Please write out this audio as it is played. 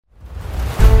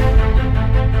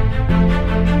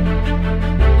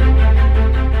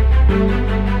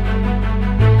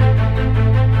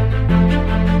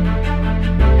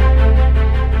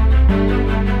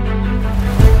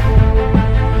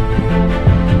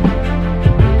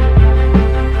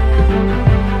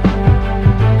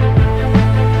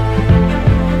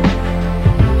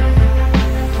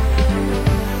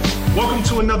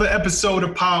episode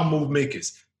of Power Move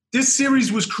Makers. This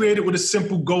series was created with a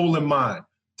simple goal in mind: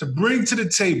 to bring to the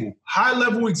table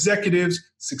high-level executives,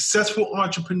 successful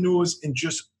entrepreneurs, and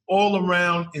just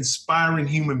all-around inspiring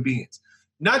human beings.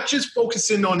 Not just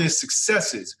focusing on their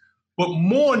successes, but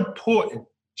more important,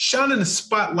 shining a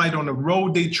spotlight on the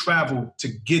road they traveled to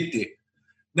get there.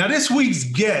 Now, this week's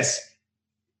guest,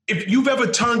 if you've ever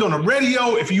turned on a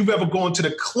radio, if you've ever gone to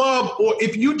the club, or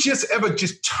if you just ever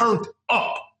just turned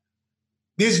up,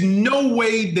 there's no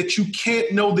way that you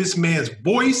can't know this man's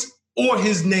voice or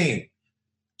his name.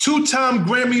 Two-time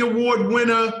Grammy Award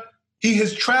winner. He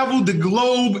has traveled the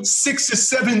globe 6 or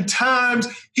 7 times.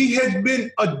 He has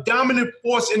been a dominant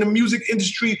force in the music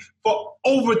industry for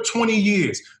over 20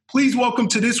 years. Please welcome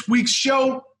to this week's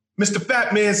show, Mr.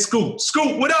 Fat Man Scoop.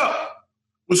 Scoop, what up?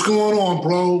 What's going on,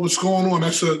 bro? What's going on?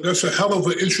 That's a hell of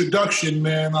an introduction,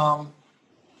 man.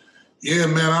 Yeah,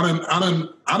 man,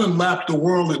 I done lapped the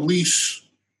world at least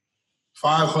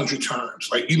 500 times.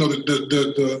 Like, you know,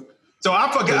 the So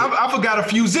I forgot a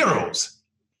few zeros.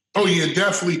 Oh yeah,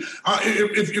 definitely.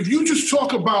 If you just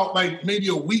talk about like maybe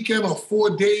a weekend or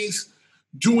 4 days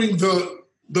doing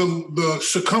the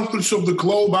circumference of the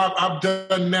globe, I've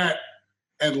done that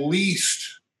at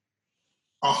least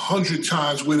 100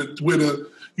 times with a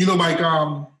you know, like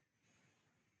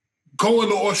going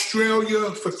to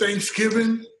Australia for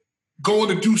Thanksgiving, going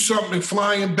to do something and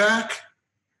flying back,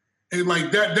 and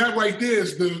like that right there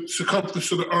is the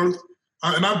circumference of the earth.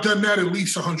 And I've done that at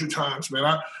least 100 times,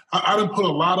 man. I done put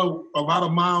a lot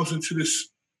of miles into this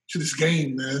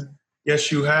game, man.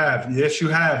 Yes, you have. Yes, you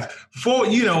have. Before,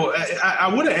 you know,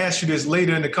 I would have asked you this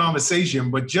later in the conversation,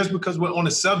 but just because we're on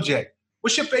the subject,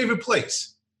 what's your favorite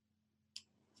place?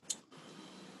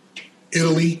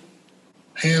 Italy,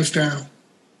 hands down.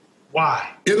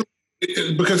 Why? Italy,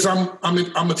 because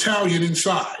I'm Italian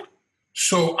inside,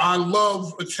 so I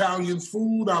love Italian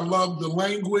food. I love the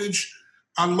language.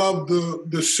 I love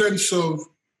the sense of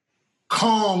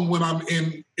calm when I'm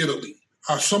in Italy.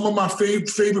 Some of my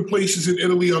favorite places in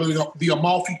Italy are the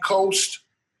Amalfi Coast.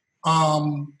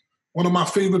 One of my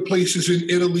favorite places in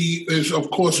Italy is, of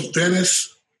course,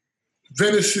 Venice.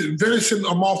 Venice and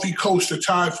Amalfi Coast are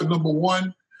tied for number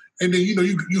one. And then, you know,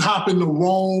 you hop into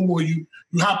Rome, or you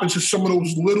hop into some of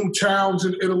those little towns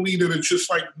in Italy that are just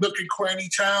like nook and cranny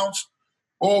towns.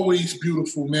 Always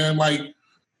beautiful, man. Like,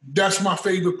 that's my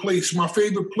favorite place. My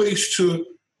favorite place to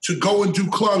go and do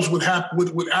clubs would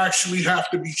actually have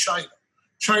to be China.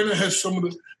 China has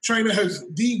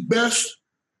the best,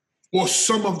 or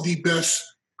some of the best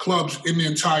clubs in the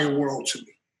entire world to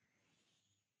me.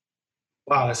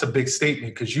 Wow, that's a big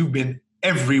statement, because you've been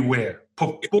everywhere,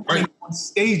 performing on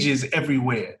stages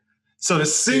everywhere. So to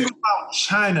single out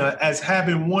China as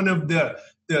having one of the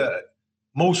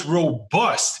most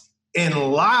robust and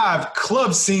live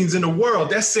club scenes in the world,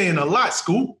 that's saying a lot,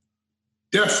 Scoop.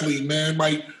 Definitely, man.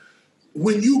 Like,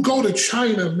 when you go to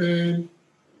China, man,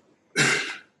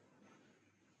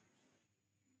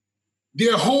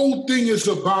 their whole thing is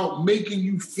about making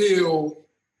you feel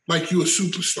like you're a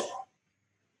superstar,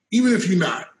 even if you're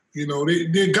not. You know,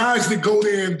 they're guys that go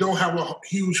there and don't have a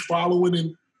huge following,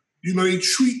 and, you know, they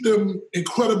treat them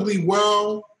incredibly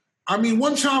well. I mean,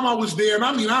 one time I was there, and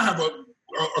I mean, I have a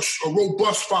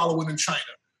robust following in China.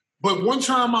 But one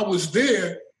time I was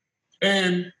there,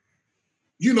 and,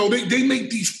 you know, they make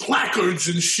these placards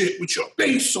and shit with your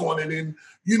face on it, and,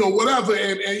 you know, whatever.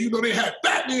 And you know, they had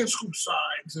Fat Man Scoop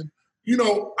signs. And, you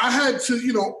know, I had to,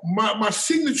 you know, my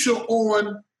signature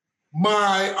on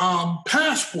my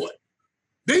passport.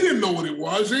 They didn't know what it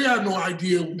was. They had no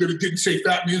idea that it didn't say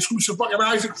Fat Man Scoop. So fucking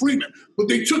Isaac Freeman. But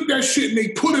they took that shit and they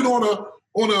put it on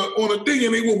a thing,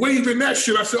 and they were waving that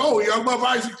shit. I said, oh, yeah, I love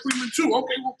Isaac Freeman too.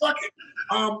 Okay, well, fuck it.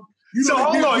 You know, so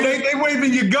hold on, they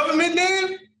waving your government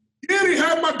name? Yeah, they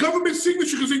had my government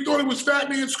signature because they thought it was Fat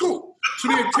Man Scoop. So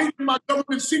they had taken my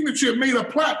government signature and made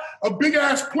a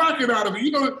big-ass placard out of it.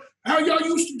 You know how y'all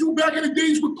used to do back in the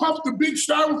days with Puff, the big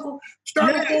styrofoam shit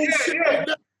like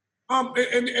that? And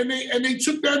they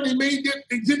took that and they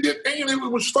did that thing, and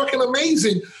it was fucking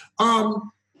amazing.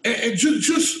 And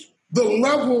just the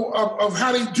level of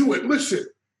how they do it. Listen,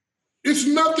 it's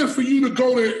nothing for you to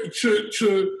go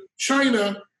to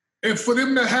China and for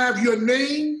them to have your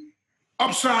name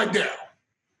upside down.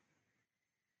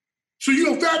 So, you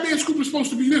know, Fat Man Scoop is supposed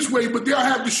to be this way, but they'll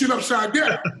have the shit upside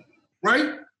down,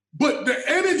 right? But the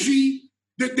energy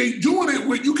that they doing it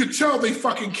with, you can tell they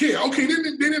fucking care. Okay, they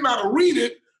didn't know how to read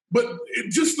it, but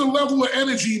just the level of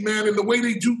energy, man, and the way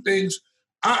they do things,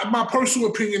 my personal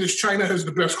opinion is China has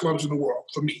the best clubs in the world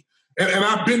for me. And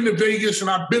I've been to Vegas, and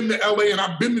I've been to LA, and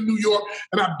I've been to New York,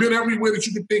 and I've been everywhere that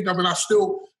you can think of, and I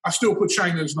still put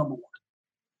China as number one.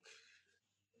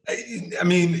 I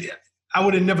mean, I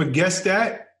would have never guessed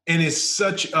that, and it's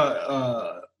such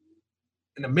an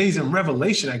amazing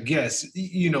revelation, I guess.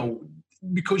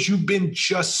 Because you've been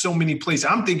just so many places.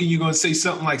 I'm thinking you're going to say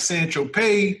something like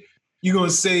Saint-Tropez. You're going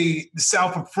to say the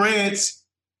south of France,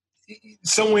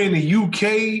 somewhere in the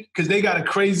UK, because they got a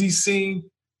crazy scene.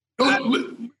 Go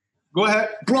ahead,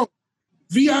 bro.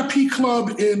 VIP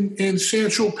club in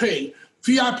Saint-Tropez,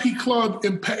 VIP club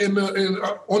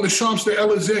on the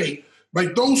Champs-Élysées.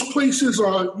 Like those places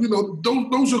are,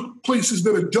 those are places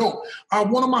that are dope.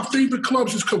 One of my favorite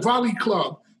clubs is Cavalli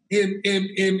Club in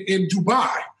Dubai.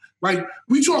 Like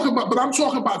we talk about, but I'm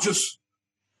talking about just,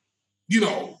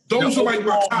 those are like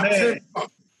my top 10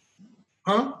 clubs.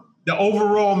 Huh? The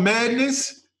overall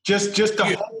madness, just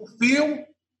the whole feel.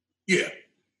 Yeah.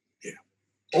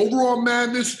 Overall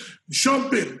madness,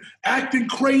 jumping, acting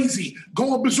crazy,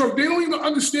 going berserk. They don't even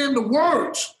understand the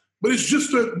words. But it's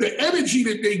just the energy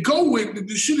that they go with.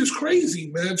 The shit is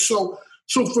crazy, man. So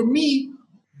for me,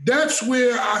 that's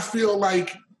where I feel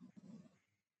like,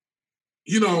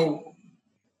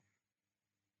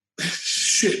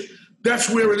 shit, that's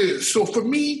where it is. So for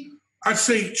me, I'd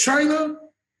say China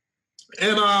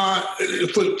and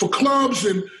for clubs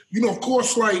and, of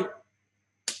course, like,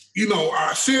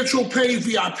 Saint-Tropez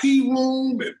VIP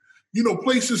room and,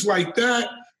 places like that.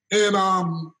 And,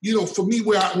 for me,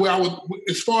 where I would,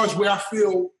 as far as where I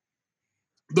feel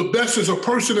the best as a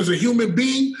person, as a human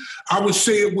being, I would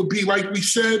say it would be, like we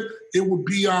said, it would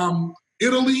be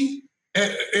Italy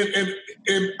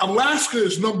and Alaska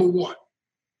is number one.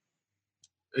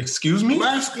 Excuse me?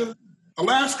 Alaska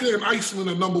and Iceland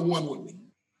are number one with me.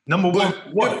 Number one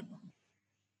what?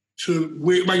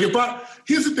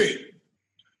 Here's the thing.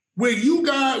 Where you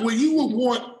would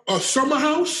want a summer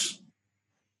house,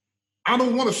 I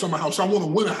don't want a summer house. I want a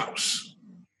winter house.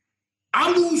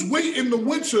 I lose weight in the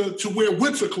winter to wear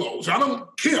winter clothes. I don't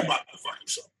care about the fucking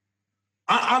summer.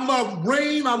 I love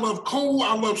rain. I love cold.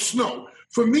 I love snow.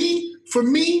 For me,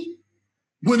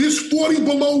 when it's 40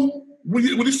 below,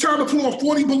 when it's time to put on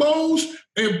 40 belows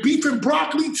and beef and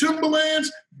broccoli,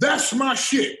 Timberlands, that's my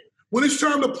shit. When it's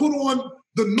time to put on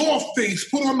the North Face,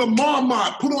 put on the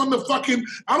Marmot, put on the fucking,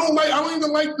 I don't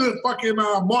even like the fucking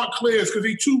Montclairs because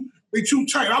they too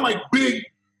tight. I like big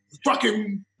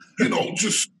fucking,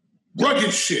 just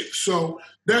rugged shit. So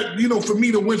that, for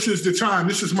me, the winter is the time.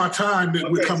 This is my time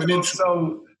that we're coming into.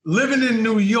 So living in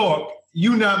New York,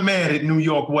 you're not mad at New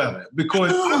York weather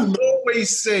because I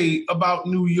always say about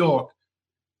New York,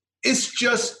 it's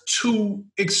just too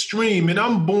extreme. And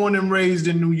I'm born and raised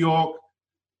in New York,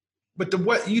 but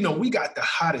we got the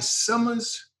hottest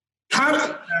summers.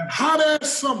 Hot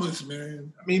ass summers,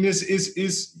 man. I mean,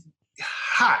 it's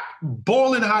hot,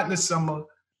 boiling hot in the summer.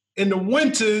 In the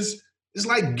winters, it's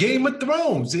like Game of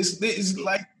Thrones. It's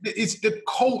the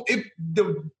cold.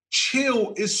 The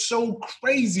chill is so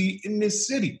crazy in this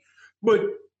city, but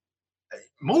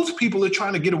most people are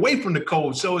trying to get away from the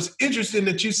cold. So it's interesting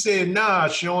that you said, nah,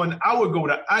 Sean, I would go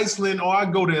to Iceland or I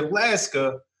go to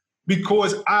Alaska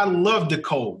because I love the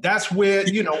cold. That's where,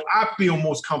 I feel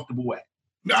most comfortable at.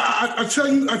 I tell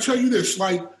you this,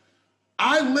 like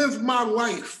I live my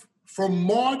life from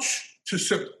March to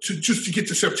just to get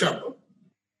to September.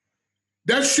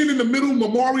 That shit in the middle,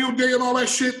 Memorial Day and all that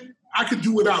shit, I could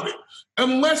do without it.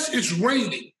 Unless it's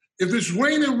raining. If it's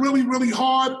raining really, really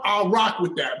hard, I'll rock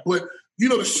with that. But,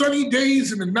 the sunny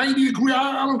days and the 90 degree,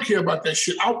 I don't care about that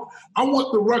shit. I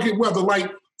want the rugged weather.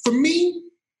 Like, for me,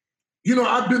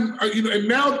 I've been, and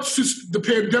now since the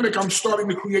pandemic, I'm starting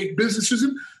to create businesses.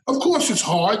 And of course it's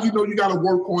hard, you got to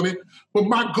work on it. But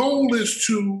my goal is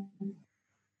to,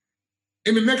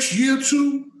 in the next year or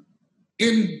two,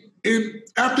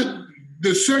 after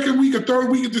the second week or third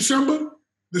week of December,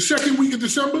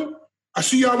 I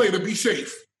see y'all later. Be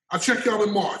safe. I'll check y'all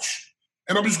in March.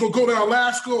 And I'm just going to go to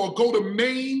Alaska or go to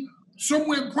Maine,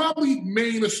 somewhere, probably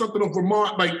Maine or something, or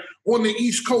Vermont, like on the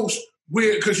East Coast,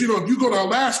 because, if you go to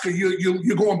Alaska,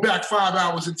 you're going back 5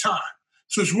 hours in time.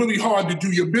 So it's really hard to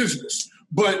do your business.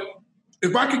 But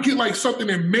if I could get like something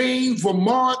in Maine,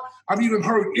 Vermont, I've even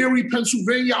heard Erie,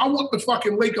 Pennsylvania, I want the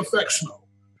fucking lake effect snow.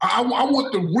 I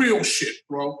want the real shit,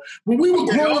 bro. When we were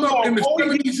growing up in the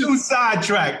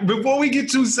 70s... Before we get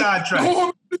too sidetracked. Hold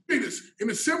on, let me say this. In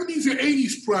the 70s and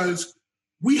 80s, Prez,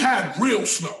 we had real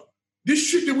snow. This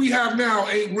shit that we have now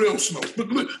ain't real snow. But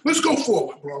let's go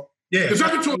forward, bro. Yeah. Because I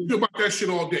can talk to you about that shit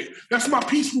all day. That's my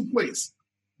peaceful place.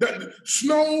 That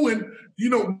snow and,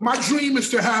 my dream is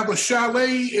to have a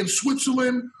chalet in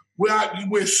Switzerland where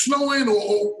it's snowing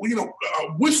or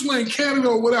whistling in Canada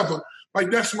or whatever. Like,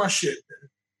 that's my shit, man.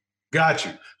 Got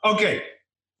you. Okay,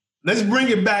 let's bring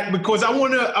it back because I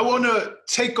wanna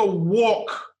take a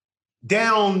walk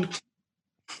down,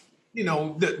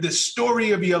 the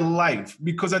story of your life,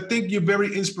 because I think you're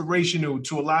very inspirational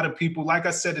to a lot of people. Like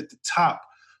I said at the top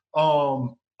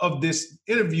of this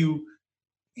interview,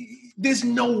 there's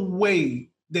no way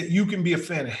that you can be a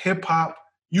fan of hip hop,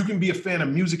 you can be a fan of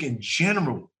music in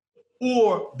general,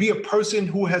 or be a person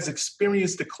who has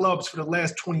experienced the clubs for the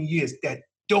last 20 years that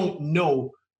don't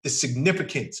know the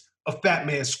significance of Fat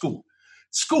Man Scoop.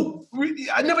 Scoop,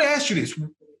 I never asked you this.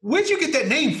 Where'd you get that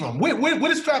name from?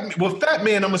 What is Fat Man? Well, Fat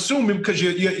Man, I'm assuming because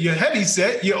you're heavy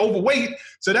set, you're overweight,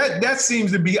 so that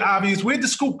seems to be obvious. Where'd the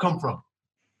Scoop come from?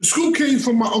 The Scoop came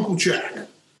from my Uncle Jack.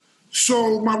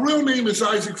 So my real name is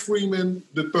Isaac Freeman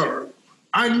III.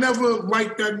 I never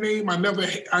liked that name. I never.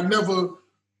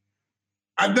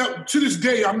 To this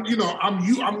day, I'm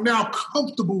now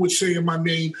comfortable with saying my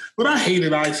name, but I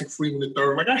hated Isaac Freeman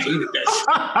III. Like, I hated that shit.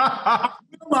 I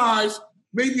realized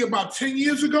maybe about 10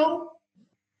 years ago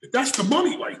that that's the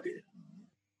money right there.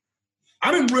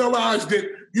 I didn't realize that,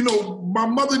 my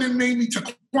mother didn't name me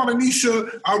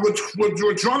Taquananisha,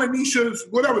 Rodronanisha,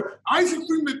 whatever. Isaac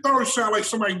Freeman III sound like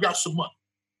somebody who got some money.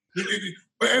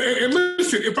 And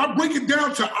listen, if I break it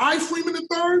down to I Freeman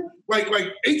III,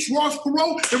 like H. Ross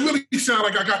Perot, it really sounds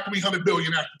like I got $300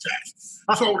 billion after tax.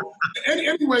 So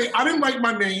anyway, I didn't like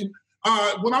my name.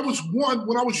 When I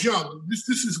was young, this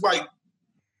is like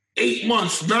 8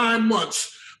 months, 9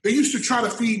 months, they used to try to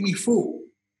feed me food.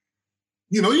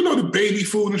 The baby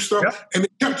food and stuff. Yep. And they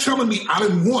kept telling me I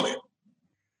didn't want it.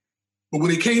 But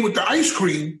when it came with the ice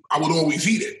cream, I would always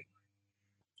eat it.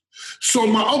 So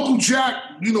my Uncle Jack,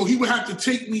 he would have to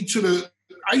take me to the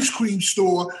ice cream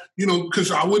store,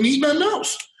 because I wouldn't eat nothing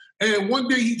else. And one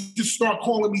day he just started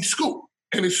calling me Scoop,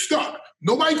 and it stuck.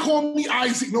 Nobody called me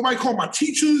Isaac. Nobody called my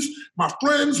teachers, my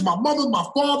friends, my mother, my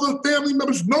father, family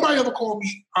members. Nobody ever called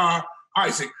me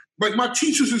Isaac. Like, my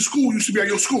teachers in school used to be like,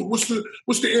 yo, Scoop, what's the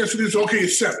answer to this? Okay,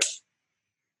 it's 7.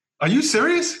 Are you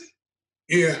serious?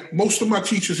 Yeah, most of my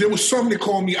teachers. There was some that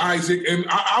called me Isaac, and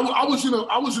I was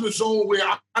in a zone where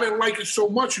I didn't like it so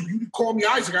much. If you called me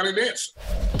Isaac, I didn't answer.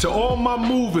 To all my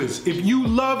movers, if you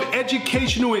love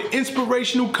educational and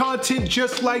inspirational content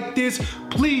just like this,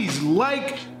 please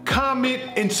like, comment,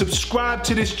 and subscribe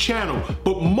to this channel.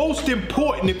 But most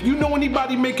important, if you know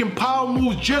anybody making power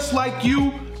moves just like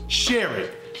you, share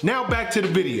it. Now back to the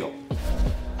video.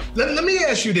 Let me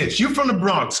ask you this. You're from the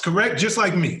Bronx, correct? Just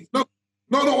like me. No,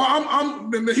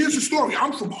 here's the story.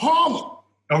 I'm from Harlem.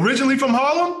 Originally from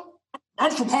Harlem?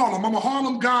 I'm from Harlem. I'm a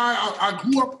Harlem guy. I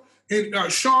grew up in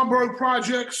Schomburg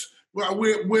Projects, where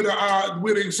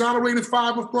the Exonerated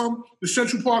Five are from, the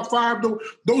Central Park Five.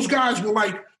 Those guys were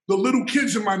like the little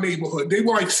kids in my neighborhood. They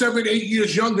were like 7, 8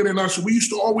 years younger than us. We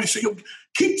used to always say,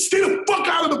 stay the fuck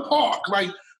out of the park. Like,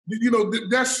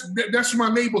 that's my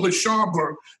neighborhood,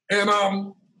 Schomburg. And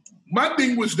my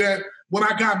thing was that when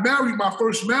I got married, my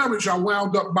first marriage, I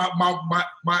wound up,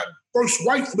 my first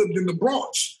wife lived in the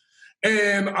Bronx.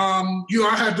 And,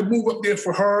 I had to move up there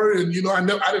for her. And, I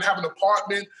didn't have an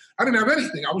apartment. I didn't have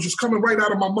anything. I was just coming right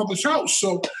out of my mother's house.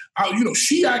 So,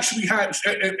 she actually had,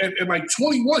 at like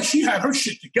 21, she had her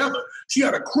shit together. She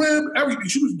had a crib, everything.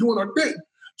 She was doing her thing.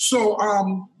 So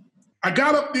I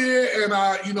got up there and,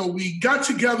 we got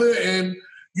together and,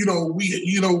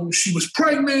 she was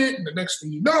pregnant, and the next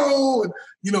thing and,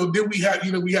 then we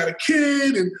had a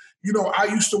kid, and, I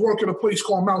used to work at a place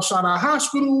called Mount Sinai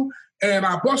Hospital, and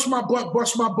I bust my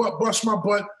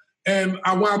butt, and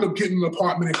I wound up getting an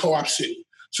apartment in Co-op City.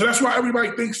 So that's why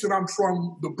everybody thinks that I'm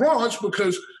from the Bronx,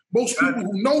 because most people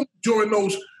who know me during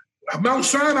those Mount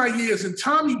Sinai years and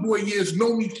Tommy Boy years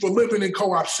know me for living in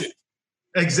Co-op City.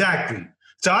 Exactly.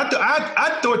 So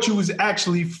I thought you was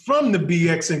actually from the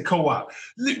BX and Co-op.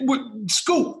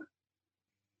 Scoop,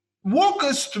 walk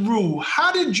us through,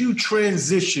 how did you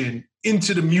transition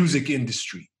into the music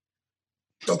industry?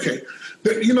 Okay.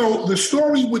 The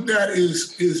story with that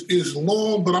is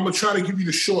long, but I'm going to try to give you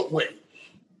the short way.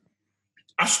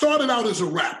 I started out as a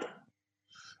rapper.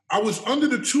 I was under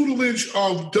the tutelage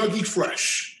of Dougie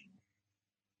Fresh.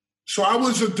 So I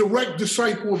was a direct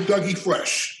disciple of Dougie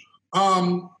Fresh.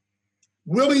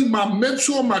 Really, my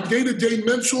mentor, my day-to-day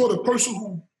mentor, the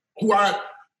person who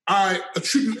I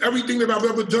attribute everything that I've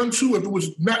ever done to,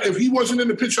 if he wasn't in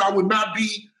the picture, I would not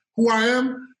be who I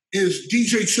am, is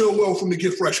DJ Chill Will from the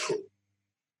Get Fresh crew.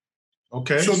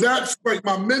 Okay. So that's like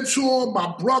my mentor,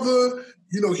 my brother.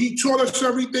 He taught us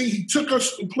everything. He took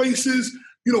us to places,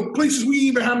 places we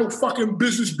even had no fucking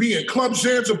business being. Club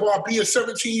Zanzibar, being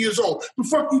 17 years old. The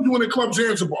fuck you doing in Club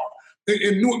Zanzibar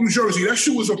in Newark, New Jersey? That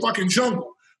shit was a fucking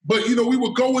jungle. But, we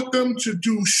would go with them to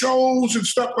do shows and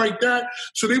stuff like that.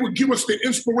 So they would give us the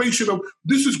inspiration of,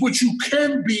 this is what you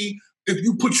can be if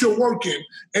you put your work in.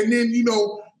 And then,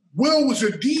 Will was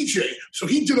a DJ, so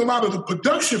he did a lot of the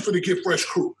production for the Get Fresh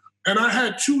crew. And I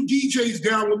had 2 DJs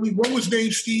down with me. One was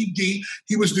named Steve D.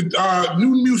 He was the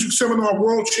New Music Seminar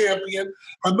World Champion.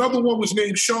 Another one was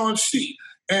named Sean C.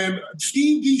 And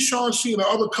Steve D, Sean C, and the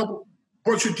other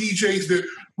bunch of DJs that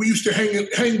we used to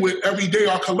hang with every day,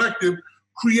 our collective,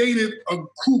 created a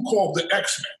crew called the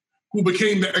X-Men, who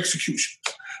became the Executioners.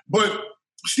 But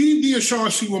Steve D and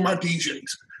Sean C were my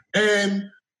DJs.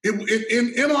 And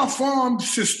in our farm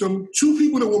system, 2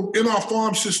 people that were in our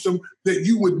farm system that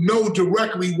you would know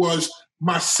directly was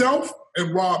myself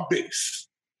and Rob Bass.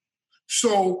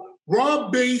 So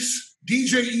Rob Bass,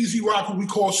 DJ Easy Rock, who we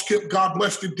call Skip, God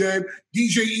bless the dead,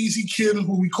 DJ Easy Kid,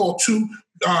 who we call Two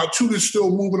that's still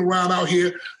moving around out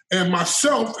here, and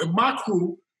myself and my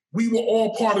crew, we were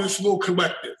all part of this little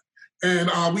collective. And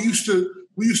we used to,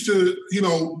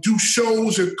 do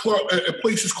shows at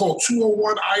places called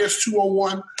 201, IS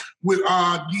 201, with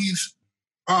these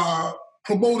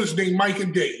promoters named Mike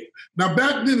and Dave. Now,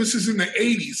 back then, this is in the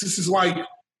 80s. This is like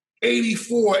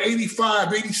 84,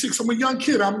 85, 86. I'm a young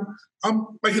kid. I'm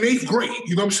like in 8th grade,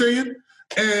 you know what I'm saying?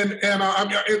 And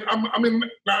I'm in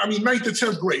 9th to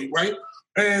 10th grade, right?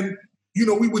 And,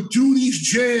 we would do these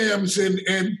jams and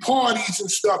parties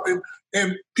and stuff.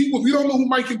 And people, if you don't know who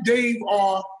Mike and Dave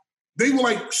are, they were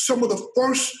like some of the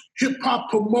first hip-hop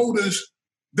promoters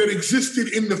that existed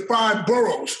in the 5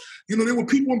 boroughs. There were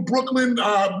people in Brooklyn.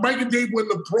 Mike and Dave were in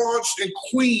the Bronx and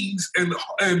Queens and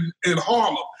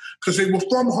Harlem because they were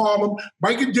from Harlem.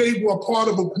 Mike and Dave were a part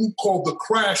of a group called the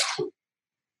Crash Crew.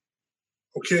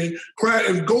 Okay?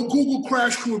 And go Google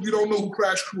Crash Crew if you don't know who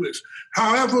Crash Crew is.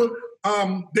 However,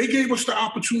 they gave us the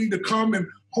opportunity to come and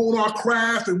hone our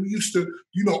craft, and we used to,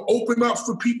 open up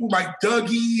for people like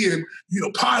Dougie and,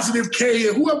 Positive K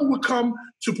and whoever would come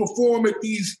to perform at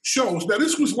these shows. Now,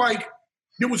 this was like,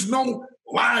 there was no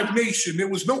Live Nation. There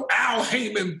was no Al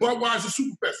Heyman, Budweiser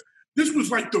Superfest. This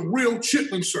was like the real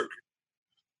Chitlin circuit.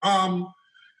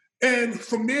 And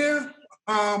from there,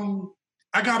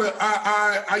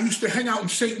 I used to hang out in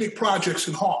St. Nick Projects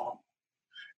in Harlem.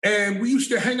 And we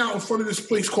used to hang out in front of this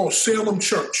place called Salem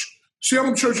Church.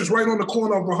 Salem Church is right on the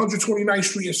corner of 129th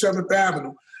Street and 7th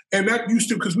Avenue. And that used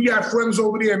to, because we had friends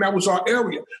over there and that was our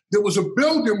area. There was a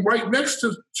building right next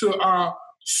to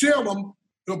Salem,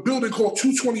 a building called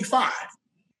 225.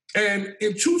 And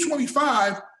in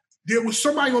 225, there was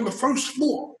somebody on the first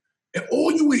floor. And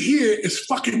all you would hear is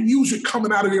fucking music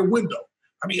coming out of their window.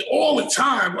 I mean, all the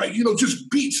time, like, just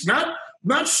beats, not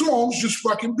songs, just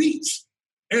fucking beats.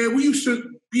 And we used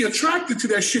to be attracted to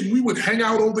that shit. And we would hang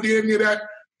out over there near that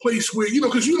place where,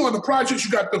 because on the projects,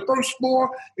 you got the first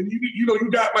floor and you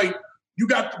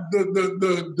got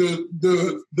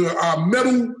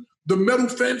the metal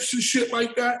fence and shit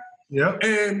like that. Yeah.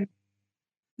 And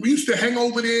we used to hang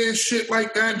over there and shit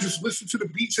like that and just listen to the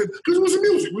beats because it was the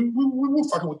music. We were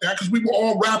fucking with that because we were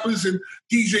all rappers and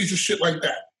DJs and shit like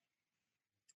that.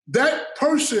 That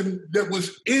person that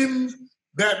was in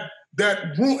that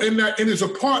room in his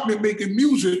apartment making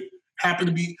music happened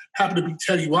to be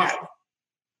Teddy Riley.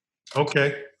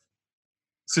 Okay.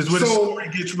 This is where the story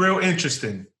gets real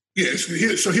interesting. Yeah,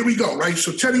 so here we go, right?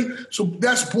 So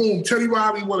that's boom, Teddy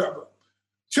Riley, whatever.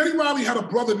 Teddy Riley had a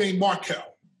brother named Markel.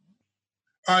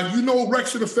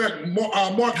 Rex and Effect.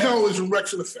 Markel is in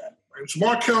Rex and Effect. Right? It's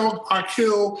Markel,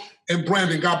 Akil, and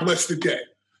Brandon, God bless the dead.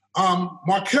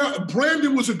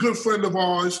 Brandon was a good friend of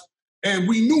ours, and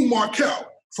we knew Markel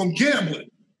from gambling.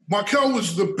 Markel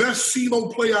was the best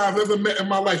CeeLo player I've ever met in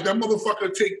my life. That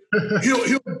motherfucker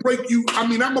he'll break you. I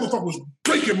mean, that motherfucker was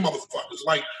breaking motherfuckers,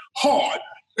 like, hard.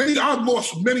 And I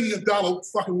lost many a dollar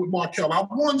fucking with Markel. I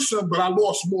won some, but I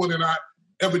lost more than I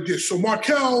ever did. So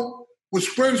Markel was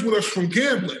friends with us from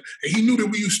gambling, and he knew that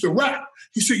we used to rap.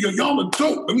 He said, y'all are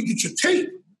dope. Let me get your tape.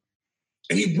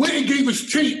 And he went and gave his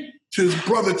tape to his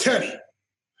brother Teddy.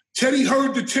 Teddy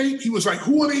heard the tape. He was like,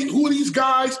 who are these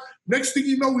guys? Next thing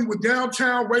you know, we were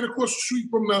downtown, right across the street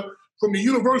from the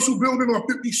Universal Building on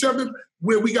 57th,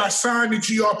 where we got signed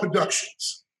to GR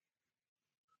Productions.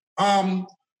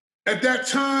 At that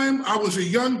time, I was a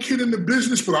young kid in the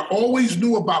business, but I always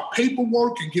knew about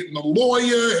paperwork and getting a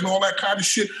lawyer and all that kind of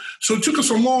shit. So it took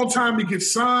us a long time to get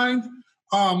signed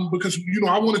because,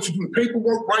 I wanted to do the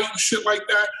paperwork right and shit like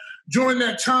that. During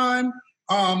that time,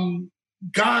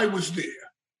 Guy was there.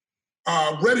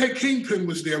 Redhead Kingpin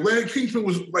was there. Redhead Kingpin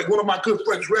was like one of my good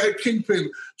friends. Redhead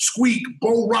Kingpin, Squeak,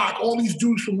 Bo Rock, all these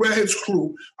dudes from Redhead's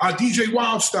crew. DJ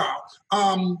Wildstyle.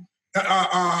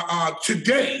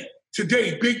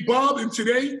 Today, Big Bob and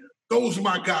Today, those are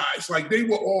my guys. Like, they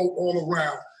were all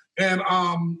around. And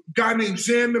guy named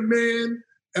Xander Man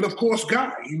and of course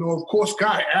Guy.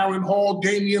 Aaron Hall,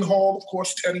 Damian Hall, of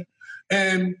course Teddy,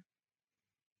 and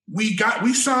we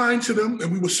signed to them,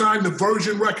 and we were signed to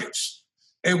Virgin Records,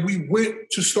 and we went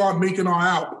to start making our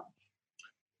album.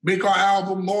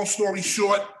 Long story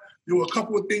short, there were a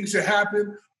couple of things that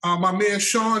happened. My man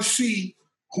Sean C,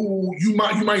 who you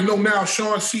might know now,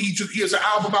 Sean C, he has an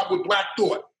album out with Black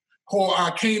Thought called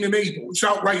Cain and Abel. It's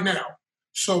out right now.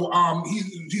 So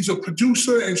he's a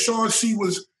producer, and Sean C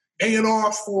was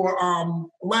A&R for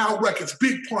Loud Records,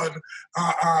 Big Pun.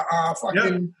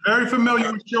 Very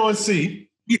familiar with Sean C.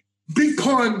 Big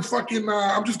Pun,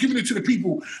 I'm just giving it to the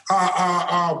people.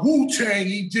 Wu-Tang,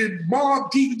 he did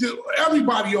Mobb Deep, he did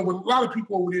everybody a lot of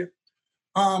people over there.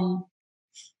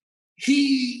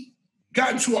 He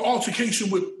got into an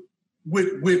altercation with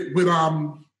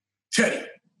Teddy. And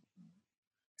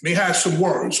they had some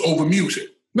words over music.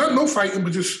 No fighting,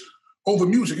 but just over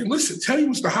music. And listen, Teddy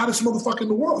was the hottest motherfucker in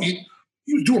the world. He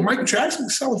was doing Michael Jackson,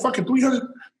 selling fucking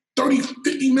 330,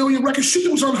 50 million records. Shit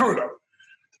that was unheard of.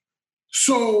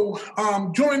 So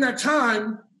during that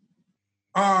time,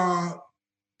 that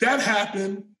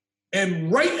happened. And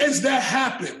right as that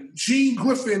happened, Gene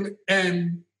Griffin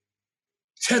and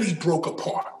Teddy broke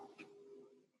apart.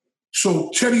 So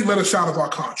Teddy let us out of our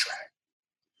contract.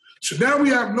 So now we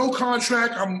have no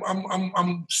contract. I'm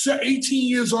 18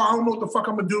 years old. I don't know what the fuck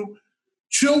I'm gonna do.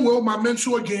 Chill Will, my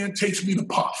mentor again, takes me to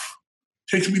Puff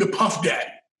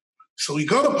Daddy. So we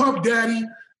go to Puff Daddy,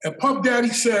 and Puff Daddy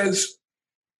says,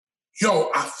 yo,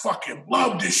 I fucking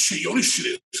love this shit. Yo, this shit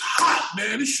is hot,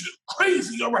 man. This shit is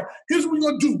crazy. All right, here's what we're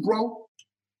gonna do, bro.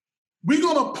 We're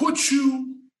gonna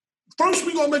first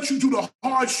we're gonna let you do the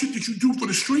hard shit that you do for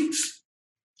the streets.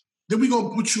 Then we're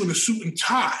gonna put you in a suit and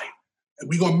tie, and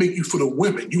we're gonna make you for the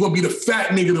women. You're gonna be the fat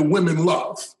nigga the women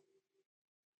love.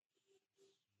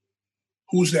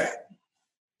 Who's that?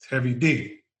 Heavy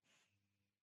D.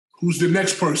 Who's the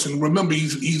next person? Remember,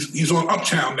 he's on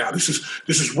Uptown now. This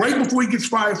is right before he gets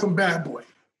fired from Bad Boy.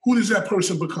 Who does that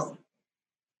person become?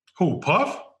 Who,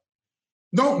 Puff?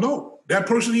 No. That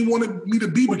person he wanted me to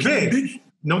be became Biggie.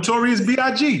 Notorious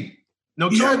B.I.G.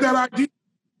 He had that idea.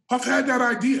 Puff had that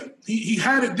idea. He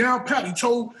had it down pat. He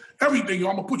told everything.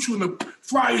 I'm gonna put you in the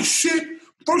flyest shit.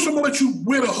 First, I'm gonna let you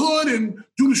wear the hood and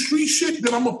do the street shit.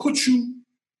 Then I'm gonna put you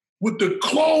with the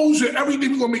clothes and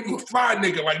everything. We're gonna make you a fly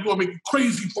nigga. Like, we're gonna make you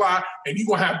crazy fly, and you're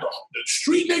gonna have the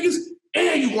street niggas,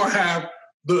 and you're gonna have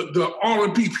the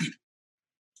R&B people.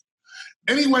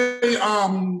 Anyway,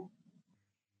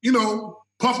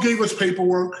 Puff gave us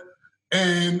paperwork,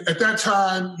 and at that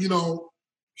time,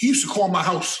 he used to call my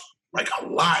house like a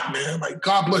lot, man. Like,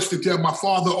 God bless the dead. My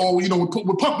father,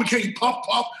 when Puff became Puff,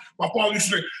 my father used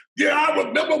to say, yeah, I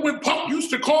remember when Puff used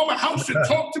to call the house and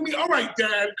talk to me. All right,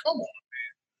 Dad, come on,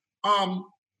 man.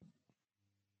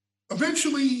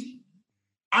 Eventually,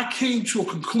 I came to a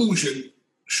conclusion,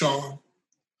 Sean.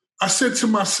 I said to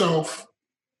myself,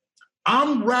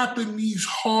 I'm rapping these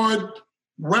hard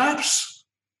raps,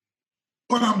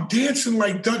 but I'm dancing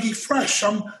like Dougie Fresh.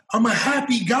 I'm a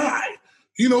happy guy.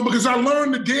 Because I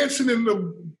learned the dancing and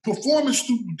the performance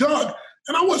through Doug,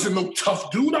 and I wasn't no tough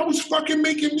dude. I was fucking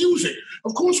making music.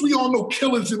 Of course, we all know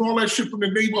killers and all that shit from the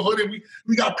neighborhood, and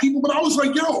we got people, but I was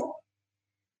like, yo,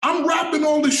 I'm rapping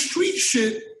all this street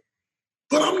shit,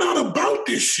 but I'm not about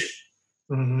this shit.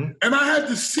 Mm-hmm. And I had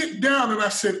to sit down and I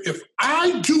said, if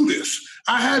I do this,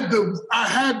 I had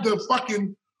the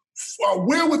fucking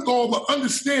wherewithal to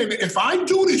understand that if I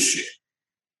do this shit,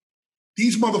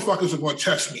 these motherfuckers are going to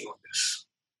test me on this.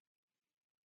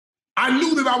 I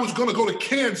knew that I was going to go to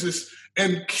Kansas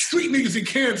and street niggas in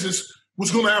Kansas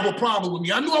was going to have a problem with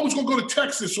me. I knew I was going to go to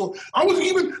Texas. So I wasn't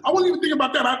even thinking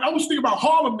about that. I was thinking about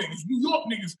Harlem niggas, New York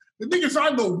niggas, the niggas I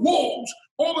know, Wolves,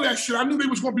 all of that shit. I knew they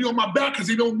was going to be on my back because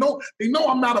they know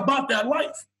I'm not about that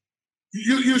life.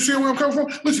 You see where I'm coming from?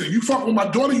 Listen, you fuck with my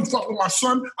daughter, you fuck with my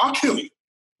son, I'll kill you.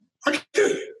 I kill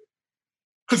you.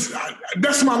 Because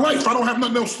that's my life. I don't have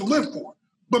nothing else to live for.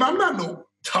 But I'm not no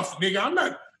tough nigga. I'm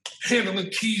not handling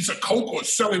keys of coke or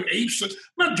selling apes. I'm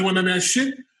not doing any of that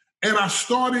shit. And I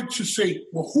started to say,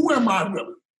 well, who am I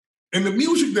really? And the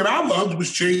music that I loved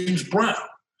was James Brown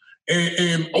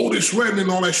and Otis Redding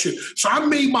and all that shit. So I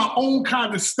made my own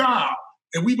kind of style,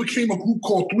 and we became a group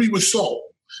called Three with Soul.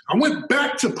 I went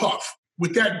back to Puff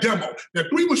with that demo. Now,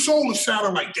 Three with Soul is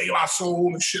sounding like De La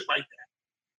Soul and shit like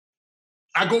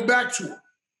that. I go back to him.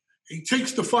 He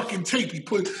takes the fucking tape. He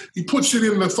puts it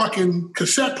in the fucking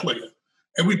cassette player.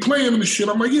 And we play him in the shit.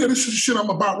 I'm like, yeah, this is the shit I'm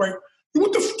about, right?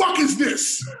 What the fuck is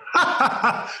this?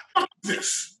 Fuck is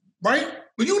this, right?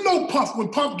 But you know Puff, when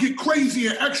Puff get crazy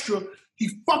and extra, he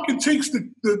fucking takes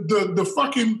the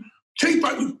fucking tape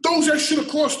out, he throws that shit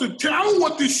across the tape. I don't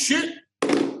want this shit.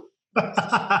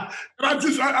 And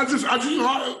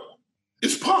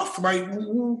it's Puff. Like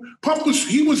Puff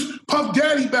Puff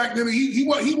Daddy back then. He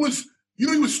was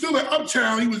still at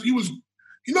Uptown.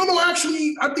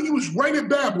 Actually, I think he was right at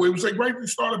Bad Boy. It was like right at the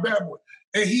start of Bad Boy,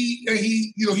 and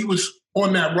he was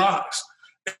on that rise.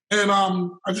 And I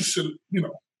just said,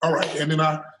 all right. And then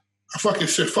I fucking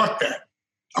said, fuck that.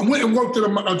 I went and worked at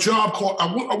a job called.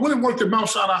 I went and worked at Mount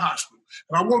Sinai Hospital,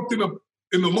 and I worked in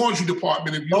the laundry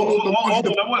department. If you don't know the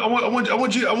laundry department,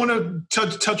 I want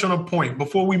to touch on a point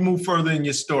before we move further in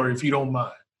your story, if you don't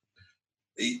mind,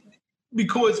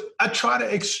 because I try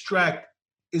to extract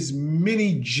as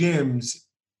many gems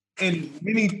and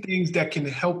many things that can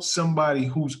help somebody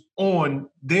who's on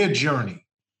their journey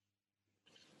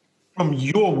from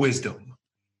your wisdom.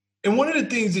 And one of the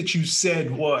things that you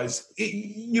said was,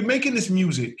 you're making this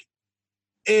music,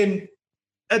 and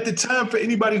at the time, for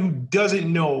anybody who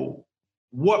doesn't know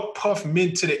what Puff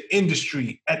meant to the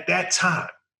industry at that time,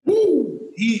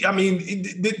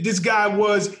 this guy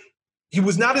was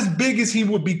not as big as he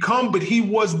would become, but he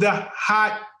was the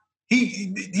hot,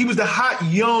 he was the hot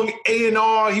young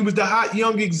A&R, he was the hot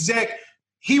young exec.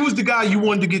 He was the guy you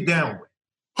wanted to get down with.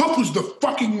 Puff was the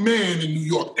fucking man in New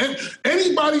York. And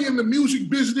anybody in the music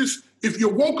business, if you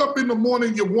woke up in the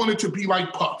morning, you wanted to be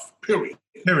like Puff, period.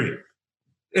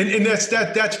 And that's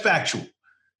factual.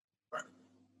 Right.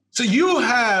 So you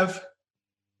have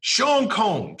Sean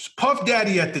Combs, Puff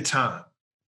Daddy at the time,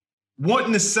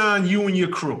 wanting to sign you and your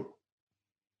crew.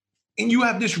 And you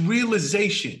have this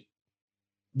realization,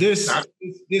 this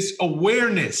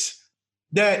awareness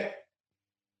that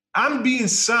I'm being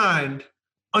signed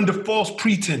under false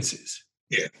pretenses.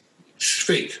 Yeah, it's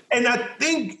fake. And I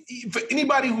think for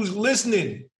anybody who's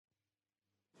listening,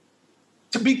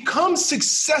 to become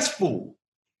successful,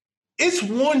 it's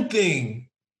one thing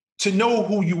to know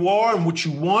who you are and what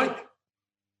you want,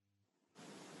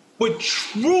 but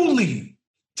truly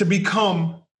to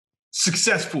become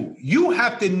successful, you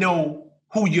have to know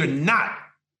who you're not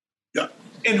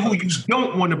and who you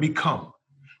don't want to become.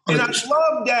 And I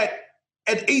love that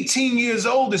at 18 years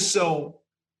old or so,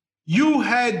 you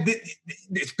had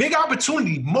this big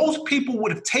opportunity. Most people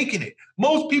would have taken it.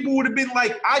 Most people would have been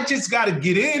like, I just got to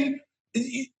get in.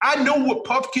 I know what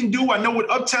Puff can do. I know what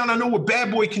Uptown, I know what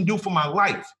Bad Boy can do for my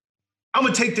life. I'm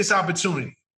going to take this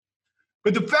opportunity.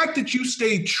 But the fact that you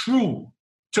stayed true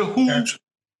to who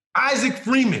Isaac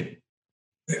Freeman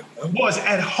was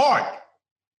at heart,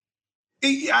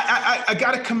 I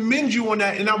got to commend you on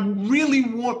that. And I really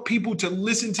want people to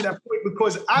listen to that point,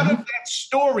 because out of that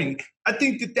story, I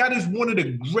think that is one of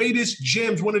the greatest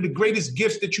gems, one of the greatest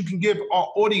gifts that you can give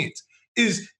our audience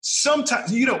is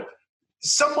sometimes,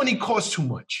 some money costs too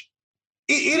much.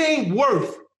 It ain't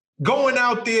worth going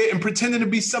out there and pretending to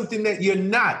be something that you're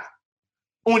not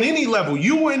on any level.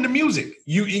 You were in the music.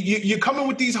 You're coming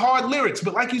with these hard lyrics.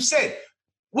 But like you said,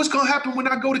 what's going to happen when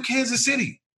I go to Kansas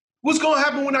City? What's going to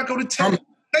happen when I go to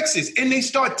Texas and they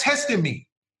start testing me?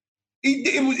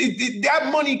 That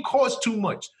money costs too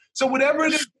much. So whatever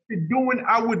it is you're doing,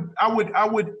 I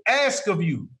would ask of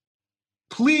you,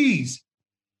 please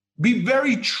be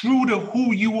very true to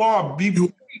who you are. Be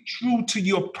very true to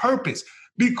your purpose,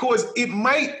 because it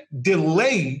might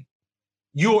delay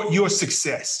your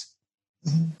success.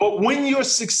 But when your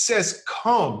success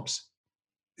comes,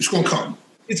 it's going to come.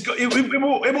 It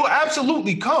will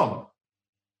absolutely come.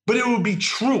 But it will be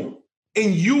true.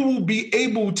 And you will be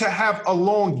able to have a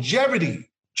longevity,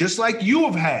 just like you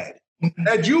have had.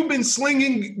 Had you been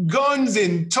slinging guns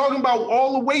and talking about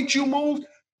all the weight you moved,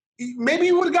 maybe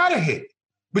you would have got a hit.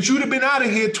 But you would have been out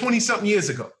of here 20-something years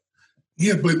ago.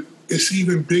 Yeah, but it's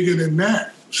even bigger than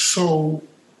that. So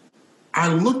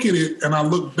I look at it and I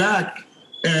look back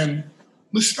and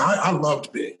listen, I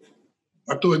loved Big.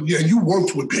 I thought, yeah, you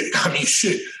worked with Big. I mean,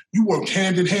 shit, you worked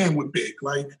hand in hand with Big.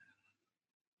 Like,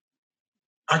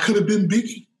 I could have been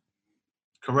Biggie.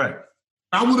 Correct.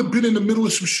 I would have been in the middle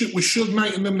of some shit with Suge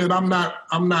Knight and them that I'm not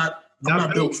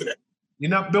built for that. You're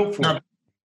not built for it.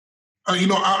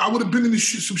 I would have been in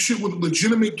some shit with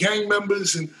legitimate gang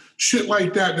members and shit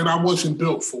like that I wasn't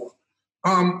built for.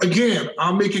 Again,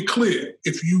 I'll make it clear.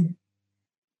 If you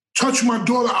touch my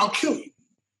daughter, I'll kill you.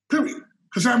 Period.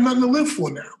 Because I have nothing to live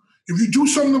for now. If you do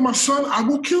something to my son, I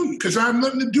will kill you because I have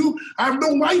nothing to do. I have no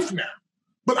life now.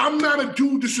 But I'm not a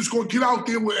dude that's just going to get out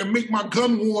there and make my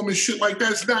gun warm and shit like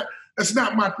that. That's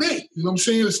not my thing. You know what I'm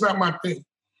saying? It's not my thing.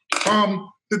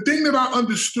 The thing that I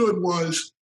understood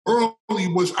early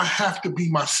was I have to be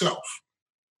myself.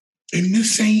 And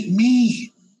this ain't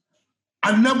me.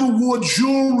 I never wore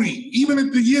jewelry. Even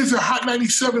in the years of Hot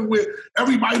 97 where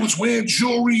everybody was wearing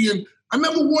jewelry and I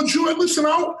never wore jewelry. Listen,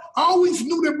 I always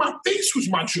knew that my face was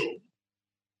my jewelry.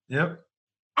 Yep.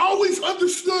 I always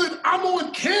understood I'm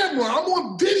on camera, I'm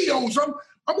on videos,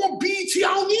 I'm on BET. I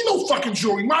don't need no fucking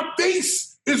jewelry. My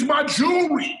face is my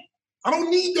jewelry. I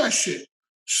don't need that shit.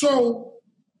 So,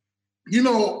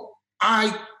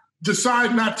 I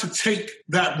decide not to take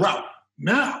that route.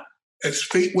 Now, as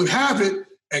fate would have it,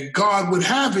 and God would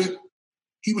have it,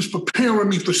 he was preparing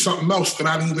me for something else that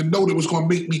I didn't even know that was going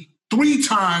to make me 3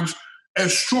 times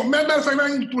as strong. Matter of fact, not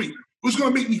even 3. It was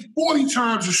going to make me 40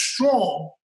 times as strong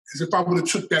as if I would have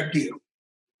took that deal.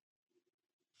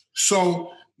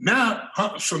 So now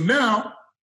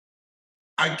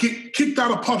I get kicked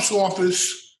out of Puff's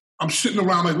office. I'm sitting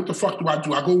around like, what the fuck do? I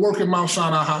go work in Mount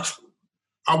Sinai Hospital.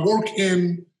 I work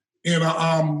in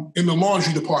the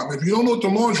laundry department. If you don't know what the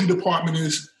laundry department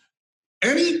is,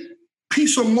 any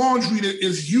piece of laundry that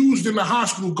is used in the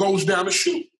hospital goes down the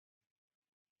chute.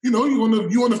 You're on the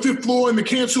 5th floor in the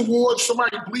cancer ward,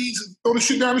 somebody bleeds and throw the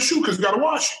shit down the chute because you got to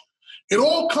wash it. It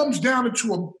all comes down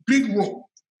into a big room.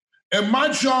 And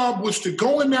my job was to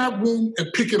go in that room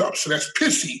and pick it up. So that's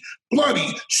pissy,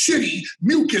 bloody, shitty,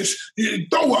 mucus,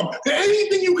 throw up,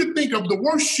 anything you could think of, the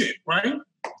worst shit, right?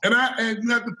 And you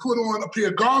had to put on a pair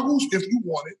of goggles if you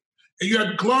wanted. And you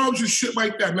had gloves and shit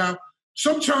like that. Now,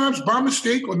 sometimes by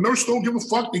mistake, or nurse don't give a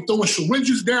fuck, they throwing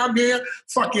syringes down there,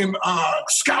 fucking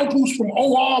scalpels from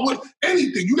OR,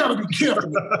 anything. You got to be careful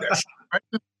with that shit, right?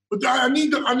 But I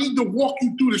need to walk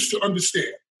you through this to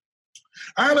understand.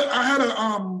 I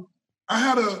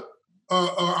had a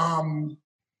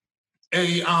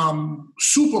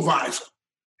supervisor.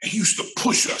 He used to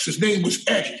push us. His name was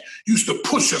Eddie. He used to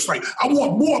push us like, I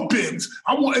want more bends.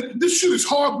 This shit is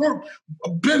hard work,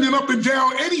 bending up and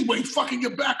down anyway, fucking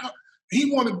your back up.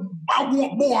 He wanted, I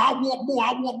want more.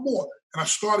 And I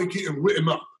started getting written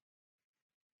up. I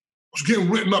was getting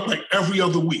written up like every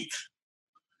other week.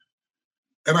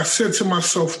 And I said to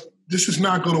myself, this is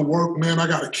not going to work, man. I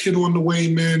got a kid on the way,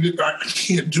 man. I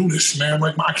can't do this, man.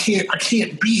 Like, I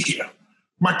can't be here.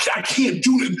 I can't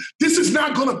do it. This is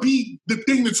not going to be the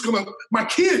thing that's going to, my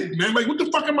kid, man. Like, what the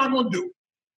fuck am I going to do?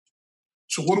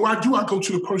 So what do? I go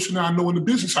to the person that I know in the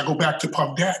business. I go back to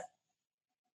Puff Dad.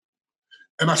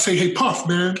 And I say, hey, Puff,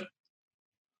 man.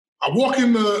 I walk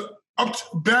in up to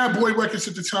Bad Boy Records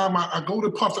at the time. I go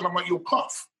to Puff and I'm like, yo,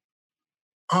 Puff.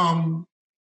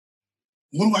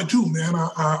 What do, man?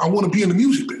 I want to be in the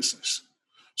music business.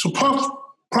 So Puff,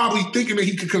 probably thinking that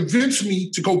he could convince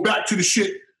me to go back to the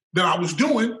shit that I was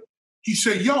doing, he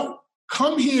said, yo,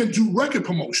 come here and do record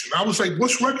promotion. I was like,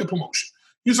 what's record promotion?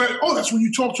 He's like, oh, that's when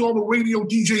you talk to all the radio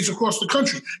DJs across the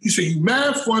country. He said, you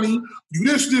mad funny, you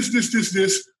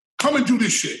this. Come and do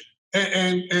this shit.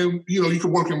 And you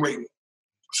can work in radio.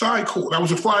 So, all right, cool. That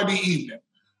was a Friday evening.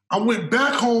 I went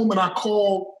back home and I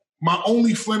called my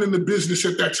only friend in the business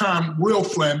at that time, real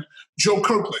friend, Joe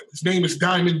Kirkland. His name is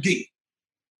Diamond D.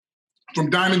 From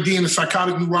Diamond D and the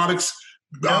Psychotic Neurotics,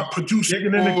 producer,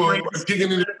 digging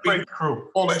in the crate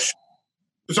crew, all that shit.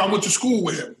 Because I went to school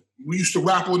with him. We used to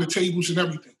rap on the tables and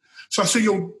everything. So I said,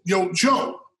 yo,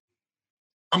 Joe,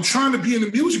 I'm trying to be in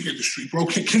the music industry, bro.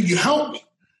 Can you help me?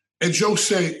 And Joe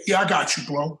said, yeah, I got you,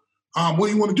 bro. What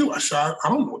do you want to do? I said, I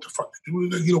don't know what the fuck to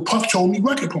do. Puff told me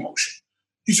record promotion.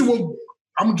 He said, well,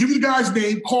 I'm going to give you the guy's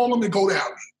name, call him and go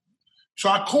down. So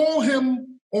I call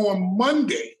him on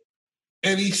Monday,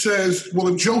 and he says, well,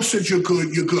 if Joe said you're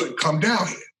good, you're good. Come down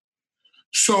here.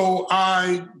 So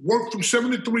I worked from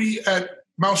 7 to 3 at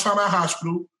Mount Sinai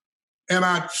Hospital, and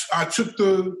I took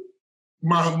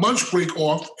my lunch break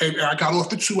off, and I got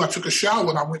off at 2. I took a shower,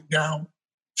 and I went down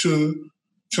to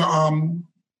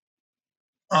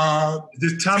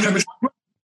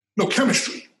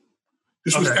chemistry.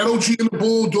 This was LOG and the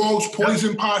Bulldogs,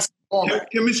 Poison Posse, all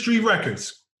that. Chemistry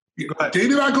Records. The day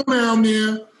that I go down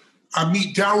there, I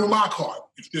meet Darryl Lockhart.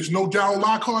 If there's no Darryl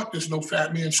Lockhart, there's no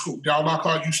Fat Man Scoop. Darryl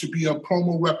Lockhart used to be a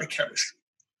promo rep at Chemistry.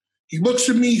 He looks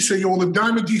at me, he said, yo, if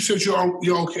Diamond D says you're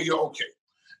okay, you're okay.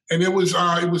 And it was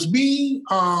me,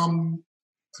 a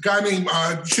guy named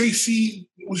JC.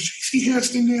 Was JC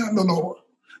Hairston there? No.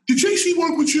 Did JC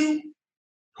work with you?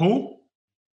 Who?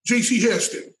 JC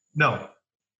Hairston. No.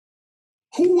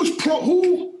 Who was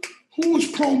promo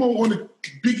on the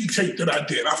Biggie tape that I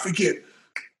did? I forget.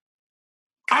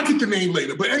 I'll get the name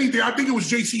later. But anything, I think it was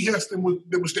J.C. Heston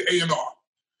that was the A&R.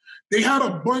 They had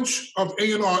a bunch of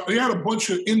A&R. They had a bunch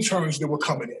of interns that were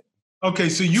coming in. Okay,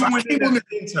 so you went in as an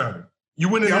intern. I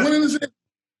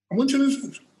went to this.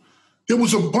 There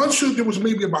was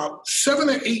maybe about 7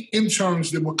 or 8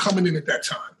 interns that were coming in at that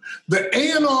time. The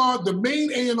A&R, the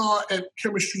main A&R at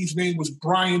Chemistry's name was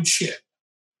Brian Chin.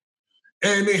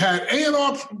 And they had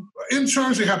A&R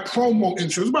interns, they had promo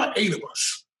interns, about 8 of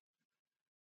us.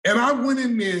 And I went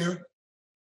in there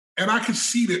And I could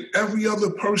see that every other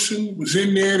person was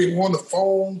in there. They were on the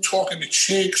phone talking to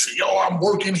chicks. And, yo, I'm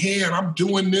working here and I'm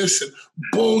doing this and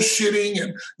bullshitting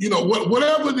and,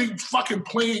 whatever they fucking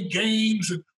playing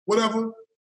games and whatever.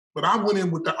 But I went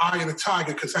in with the eye of the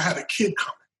tiger because I had a kid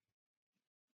coming.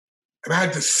 And I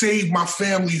had to save my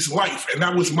family's life. And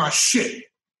that was my shit.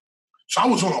 So I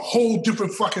was on a whole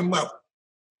different fucking level.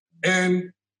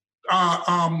 And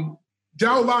Daryl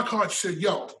Lockhart said,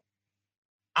 yo,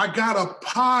 I got a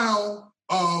pile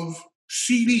of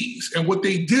CDs. And what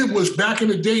they did was, back in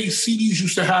the day, CDs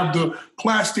used to have the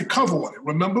plastic cover on it,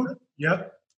 remember?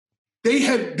 Yep. They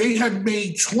had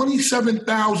made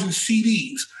 27,000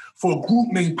 CDs for a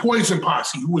group named Poison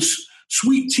Posse, who was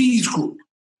Sweet Tea's group.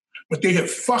 But they had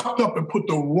fucked up and put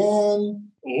the wrong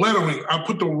lettering. I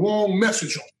put the wrong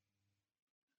message on.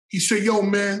 He said, yo,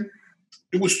 man,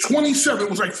 it was 27. It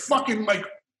was like fucking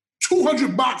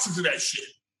 200 boxes of that shit.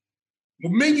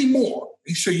 Well, maybe more.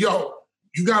 He said, yo,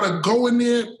 you gotta go in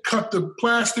there, cut the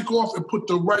plastic off and put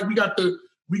the right, we got the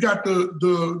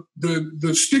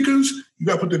stickers, you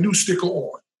gotta put the new sticker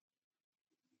on.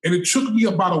 And it took me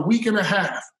about a week and a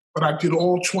half, but I did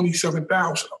all 27,000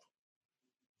 of them.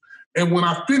 And when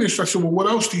I finished, I said, well, what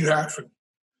else do you have for me?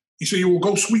 He said, well,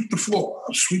 go sweep the floor.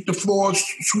 I'll sweep the floor,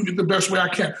 sweep it the best way I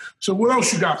can. So what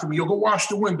else you got for me? You'll go wash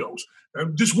the windows.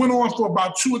 And this went on for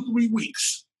about 2 or 3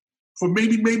 weeks, for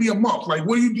maybe a month. Like,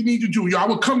 what do you need to do? I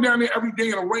would come down there every day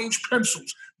and arrange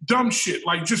pencils, dumb shit,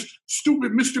 like just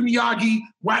stupid Mr. Miyagi,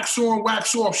 wax on,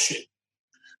 wax off shit.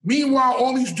 Meanwhile,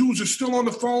 all these dudes are still on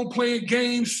the phone playing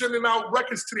games, sending out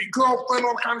records to their girlfriend,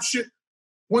 all kind of shit.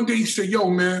 One day he said,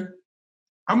 yo, man,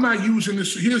 I'm not using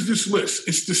this. Here's this list.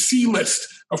 It's the C list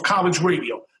of college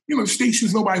radio. The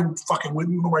stations, nobody fucking with,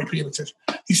 nobody paying attention.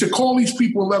 He said, call these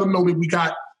people and let them know that we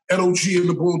got LOG and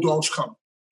the Bulldogs coming.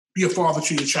 Be a father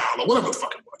to your child, or whatever the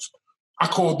fuck it was. I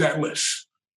called that list.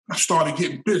 I started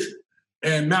getting busy.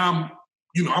 And now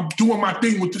I'm doing my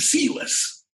thing with the C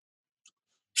list.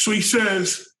 So he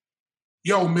says,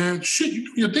 yo, man, shit, you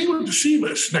doing your thing with the C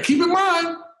list. Now keep in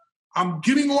mind, I'm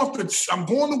going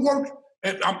to work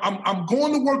I'm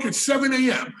going to work at 7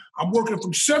 a.m. I'm working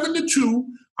from 7 to 2.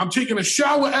 I'm taking a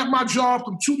shower at my job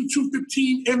from 2 to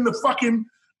 2:15 in the fucking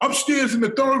upstairs in the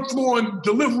 3rd floor and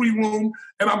delivery room.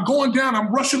 And I'm going down,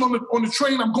 I'm rushing on the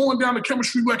train. I'm going down to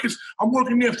Chemistry Records. I'm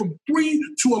working there from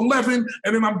 3 to 11.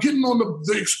 And then I'm getting on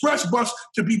the express bus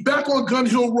to be back on Gun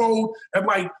Hill Road at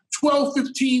like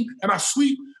 12:15. And I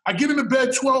sleep. I get into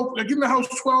bed 12. I get in the house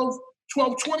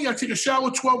 12:20. I take a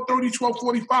shower 12:30,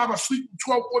 12:45. I sleep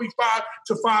from 12:45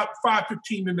 to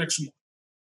 5:15 the next morning.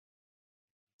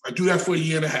 I do that for a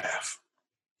year and a half.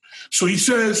 So he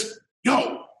says,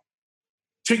 yo,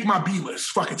 take my B list.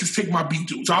 Fuck it, just take my B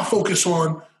dudes. I'll focus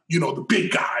on, the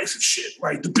big guys and shit,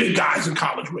 right? The big guys in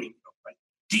college radio, like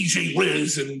DJ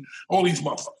Liz and all these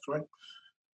motherfuckers, right?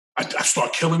 I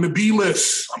start killing the B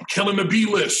list. I'm killing the B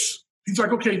list. He's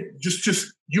like, okay,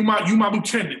 just you my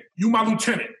lieutenant. You my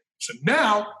lieutenant. So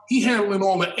now he handling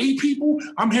all the A people.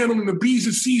 I'm handling the B's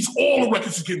and C's. All the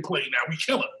records are getting played now. We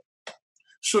killing it.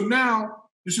 So now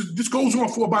this goes on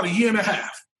for about a year and a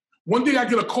half. One day I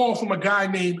get a call from a guy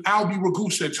named Albie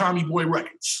Ragusa at Tommy Boy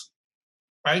Records,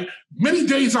 right? Many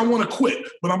days I want to quit,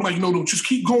 but I'm like, no, just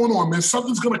keep going on, man.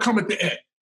 Something's going to come at the end.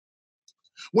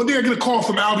 One day I get a call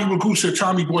from Albie Ragusa at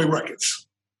Tommy Boy Records.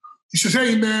 He says,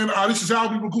 hey, man, this is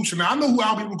Albie Ragusa. Now, I know who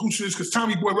Albie Ragusa is because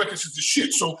Tommy Boy Records is the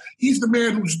shit. So he's the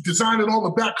man who's designing all the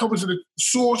back covers of the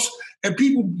Source. And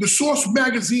the Source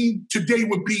magazine today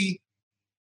would be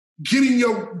getting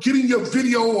your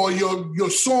video or your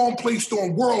song placed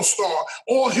on World Star,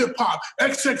 All Hip Hop,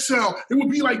 XXL. It would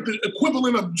be like the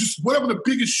equivalent of just whatever the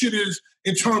biggest shit is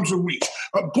in terms of reach.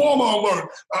 Baller Alert,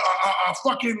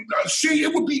 shit.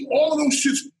 It would be all of those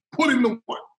shits put into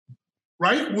one.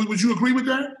 Right? Would you agree with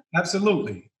that?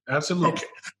 Absolutely. Okay.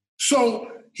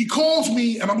 So he calls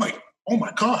me and I'm like, oh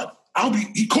my God,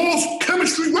 he calls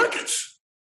Chemistry Records.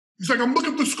 He's like, I'm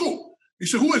looking for school. He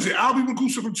said, who is it? Albie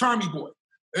Ragusa from Tommy Boy.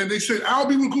 And they said,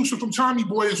 Albie Ragusa from Tommy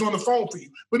Boy is on the phone for you.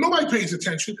 But nobody pays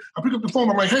attention. I pick up the phone.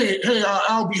 I'm like, hey,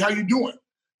 Albie, how you doing?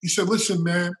 He said, listen,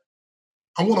 man,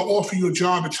 I want to offer you a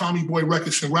job at Tommy Boy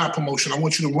Records in rap promotion. I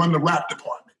want you to run the rap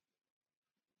department.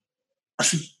 I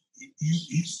said,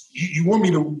 you want me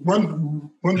to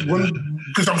run,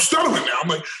 because I'm stuttering now. I'm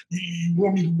like, you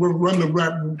want me to run the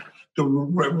rap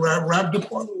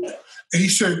department? And he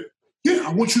said, yeah,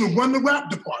 I want you to run the rap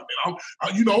department.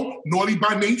 Naughty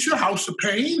by Nature, House of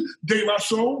Pain, De La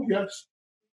Soul, yes.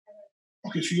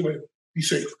 Okay, see you later. Be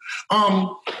safe.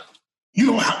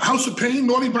 House of Pain,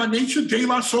 Naughty by Nature, De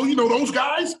La Soul, those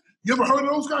guys? You ever heard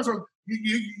of those guys?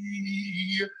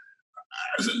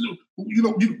 I said,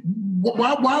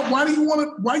 why do you want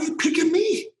to, why are you picking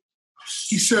me?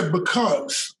 He said,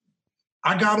 because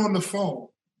I got on the phone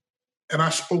and I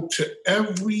spoke to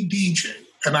every DJ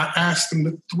and I asked them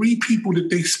the 3 people that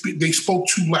they spoke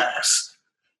to last.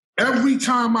 Every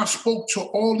time I spoke to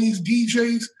all these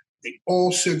DJs, they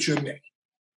all said your name.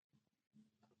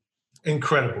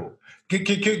 Incredible.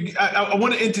 I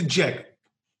want to interject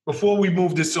before we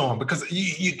move this on because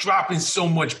you're dropping so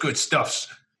much good stuff,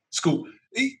 Scoop.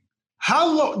 How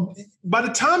long, by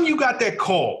the time you got that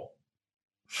call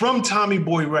from Tommy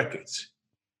Boy Records,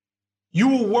 you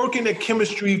were working at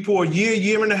Chemistry for a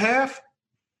year and a half?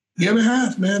 Year and a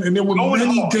half, man. And there were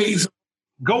many days.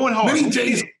 Going hard. Many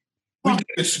days.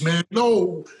 This, man.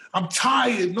 No, I'm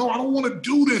tired. No, I don't want to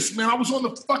do this, man. I was on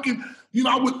the fucking,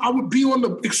 I would be on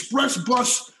the express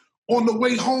bus on the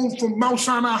way home from Mount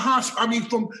Sinai Hospital. I mean,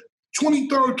 from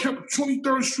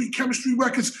 23rd Street Chemistry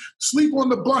Records, sleep on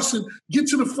the bus and get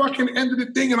to the fucking end of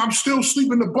the thing, and I'm still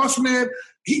sleeping. The bus man,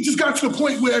 he just got to the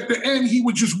point where at the end, he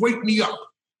would just wake me up.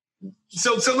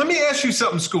 So let me ask you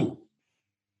something, Scoop.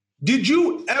 Did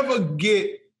you ever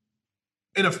get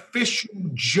an official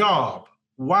job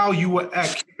while you were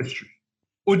at Chemistry?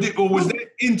 Or was that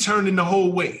interning the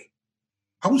whole way?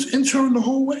 I was interning the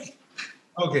whole way.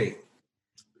 Okay.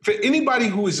 For anybody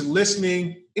who is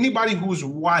listening, anybody who is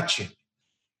watching,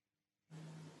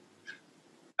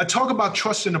 I talk about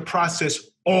trusting the process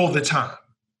all the time.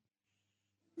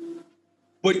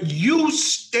 But you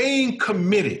staying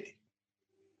committed,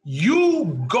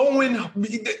 you going,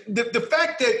 the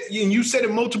fact that, and you said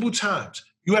it multiple times,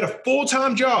 you had a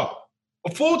full-time job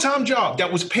that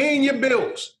was paying your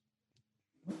bills,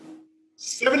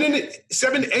 7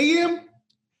 a.m.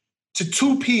 to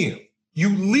 2 p.m. You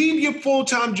leave your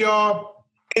full-time job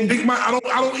and I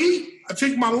don't eat. I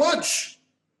take my lunch,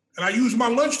 and I use my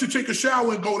lunch to take a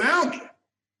shower and go down there.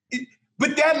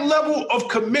 But that level of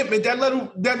commitment, that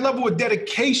level of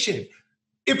dedication,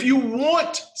 if you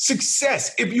want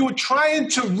success, if you're trying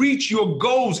to reach your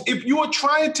goals, if you're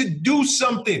trying to do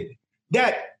something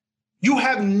that you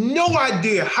have no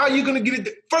idea how you're going to get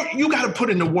it, first, you got to put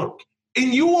in the work.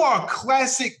 And you are a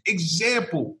classic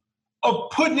example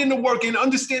of putting in the work and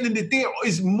understanding that there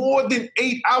is more than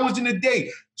 8 hours in a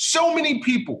day. So many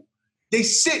people, they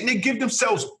sit and they give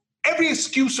themselves every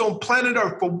excuse on planet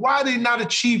Earth for why they're not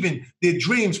achieving their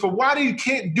dreams, for why they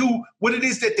can't do what it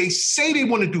is that they say they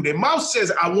want to do. Their mouth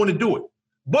says, I want to do it,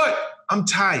 but I'm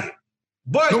tired.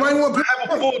 But I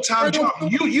have a full-time job.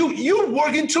 You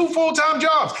working 2 full-time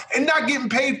jobs and not getting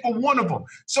paid for one of them.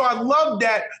 So I love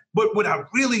that. But what I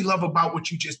really love about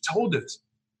what you just told us,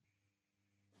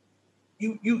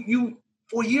 you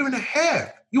for a year and a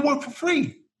half, you work for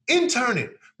free, interning.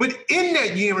 But in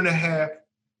that year and a half,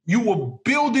 you were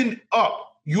building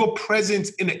up your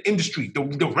presence in the industry.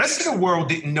 The rest of the world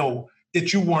didn't know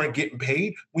that you weren't getting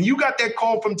paid. When you got that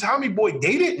call from Tommy Boy,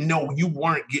 they didn't know you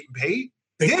weren't getting paid.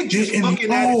 They're just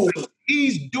looking at it like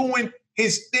he's doing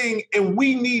his thing and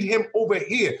we need him over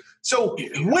here. So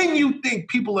when you think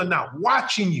people are not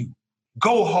watching you,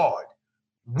 go hard.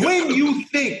 When you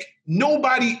think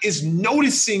nobody is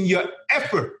noticing your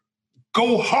effort,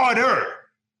 go harder.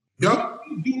 Yep.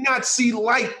 When you do not see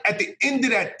light at the end of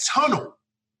that tunnel,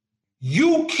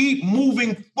 you keep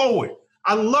moving forward.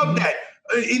 I love that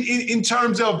in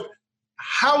terms of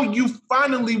how you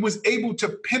finally was able to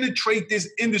penetrate this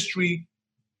industry.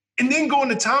 And then going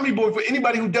to Tommy Boy, for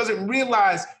anybody who doesn't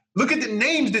realize, look at the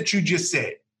names that you just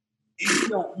said.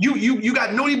 You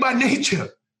got Naughty by Nature.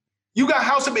 You got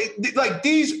House of A. Like,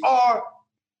 these are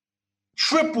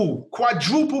triple,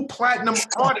 quadruple platinum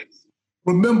artists.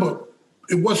 Remember,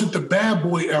 it wasn't the Bad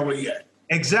Boy era yet.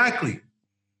 Exactly.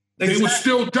 They were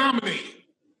still dominating.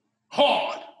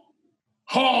 Hard.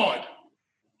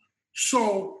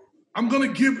 So I'm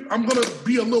gonna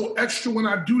be a little extra when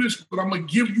I do this, but I'm gonna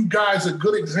give you guys a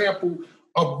good example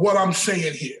of what I'm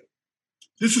saying here.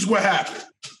 This is what happened.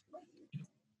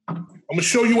 I'm gonna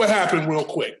show you what happened real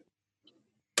quick.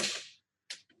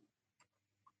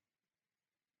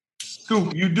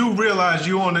 Scoop, you do realize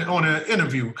you're on an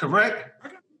interview, correct?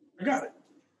 I got it.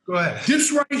 Go ahead.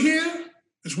 This right here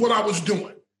is what I was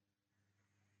doing.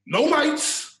 No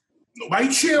lights, nobody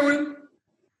cheering,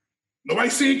 nobody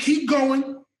saying keep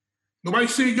going, nobody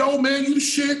saying, yo, man, you the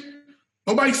shit.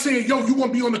 Nobody saying, yo, you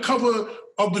want to be on the cover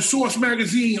of the Source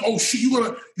magazine. Oh, shit,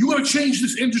 you're gonna change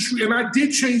this industry. And I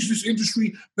did change this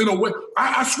industry in a way.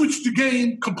 I switched the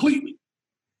game completely.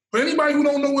 For anybody who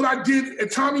don't know what I did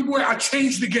at Tommy Boy, I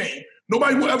changed the game.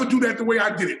 Nobody will ever do that the way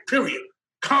I did it, period.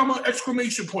 Comma,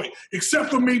 exclamation point. Except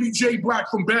for maybe Jay Black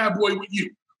from Bad Boy with You.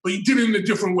 But he did it in a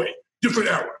different way, different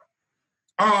era.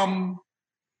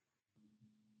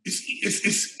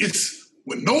 It's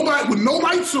when no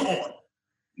lights are on,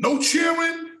 no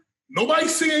cheering, nobody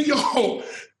saying, yo,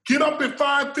 get up at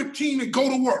 5:15 and go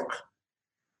to work.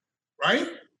 Right?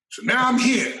 So now I'm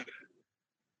here.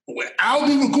 But when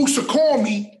Aldi Ragusa called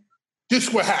me,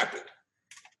 this what happened.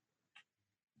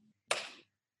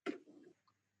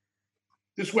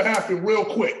 This what happened real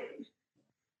quick.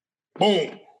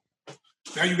 Boom.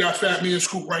 Now you got Fat Man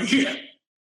Scoop right here.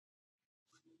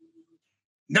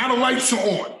 Now the lights are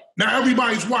on. Now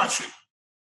everybody's watching.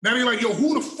 Now they're like, yo,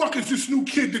 who the fuck is this new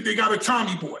kid that they got at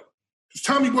Tommy Boy? Because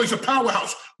Tommy Boy's a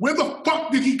powerhouse. Where the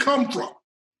fuck did he come from?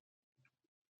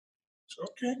 So,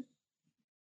 okay.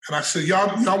 And I said, y'all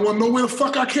want to know where the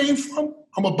fuck I came from?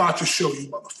 I'm about to show you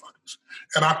motherfuckers.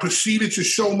 And I proceeded to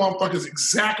show motherfuckers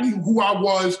exactly who I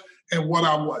was and what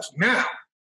I was. Now,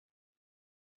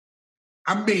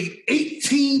 I made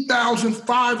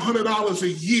 $18,500 a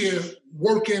year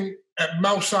working at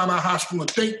Mount Sinai Hospital.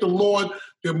 And thank the Lord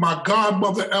that my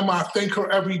godmother, Emma, I thank her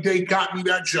every day, got me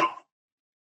that job.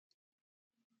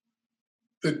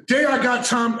 The day I got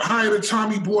hired at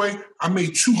Tommy Boy, I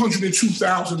made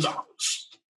 $202,000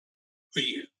 a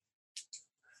year.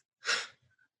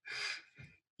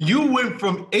 You went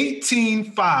from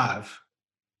 18.5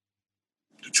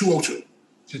 to 202.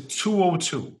 To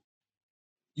 202.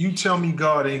 You tell me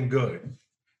God ain't good.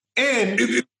 And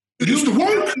it's the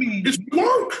work. It's the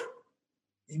work.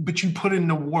 But you put in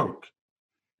the work.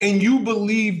 And you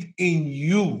believed in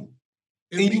you.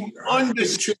 And you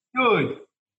understood,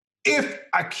 if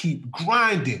I keep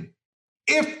grinding,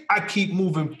 if I keep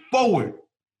moving forward,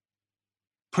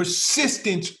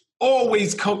 persistence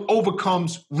always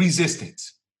overcomes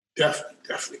resistance.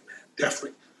 Definitely.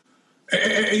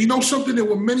 And you know something? There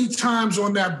were many times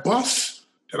on that bus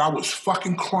that I was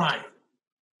fucking crying.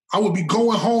 I would be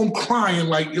going home crying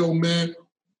like, yo, man,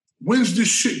 when's this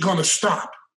shit gonna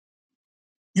stop?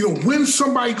 You know, when's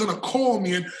somebody gonna call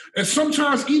me? And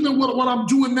sometimes even what I'm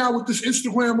doing now with this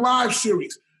Instagram Live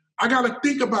series, I gotta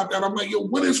think about that. I'm like, yo,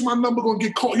 when is my number gonna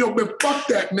get called? Yo, man, fuck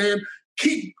that, man.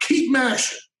 Keep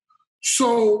mashing.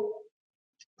 So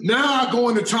now I go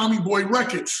into Tommy Boy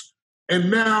Records, and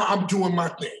now I'm doing my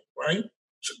thing, right?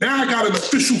 So now I got an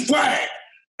official flag.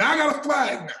 Now I got a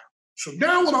flag now. So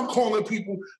now when I'm calling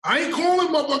people, I ain't calling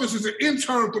motherfuckers as an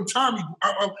intern from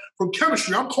from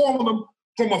chemistry. I'm calling them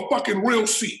from a fucking real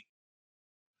seat.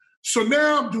 So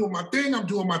now I'm doing my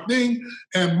thing,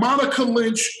 and Monica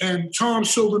Lynch and Tom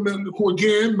Silverman, who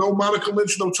again, no Monica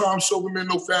Lynch, no Tom Silverman,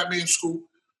 no Fat Man Scoop,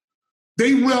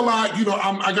 they realize, you know,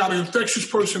 I got an infectious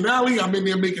personality. I'm in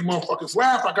there making motherfuckers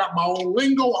laugh. I got my own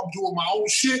lingo. I'm doing my own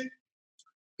shit.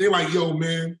 They're like, yo,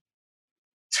 man,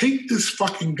 take this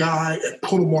fucking guy and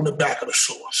put him on the back of the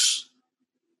sauce.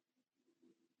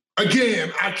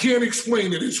 Again, I can't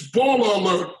explain it. It's Baller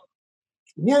Alert.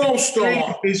 World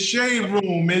Star. It's Shade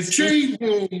Room. It's Shade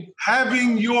Room.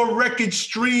 Having your record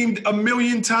streamed 1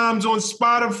 million times on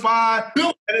Spotify.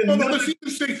 No, let's even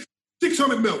say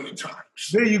 600 million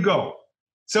times. There you go.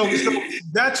 So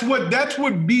that's what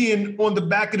being on the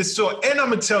back of the sword. And I'm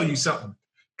gonna tell you something,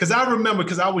 because I remember,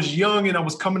 because I was young and I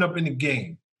was coming up in the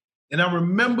game, and I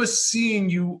remember seeing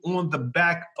you on the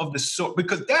back of the sword,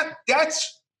 because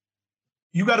that's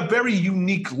you got a very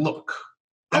unique look.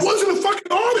 I wasn't a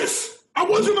fucking artist. I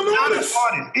wasn't an artist.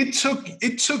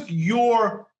 It took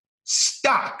your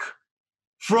stock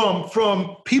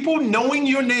from people knowing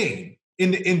your name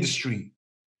in the industry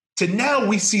to now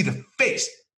we see the face.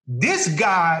 This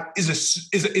guy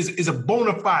is a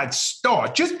bona fide star.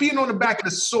 Just being on the back of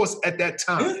the source at that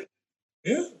time.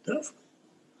 Yeah, definitely.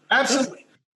 Absolutely.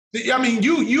 Definitely. I mean,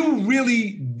 you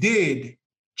really did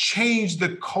change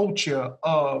the culture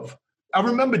of. I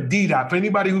remember D-Dot. For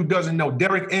anybody who doesn't know,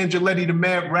 Derek Angeletti, the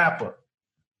mad rapper.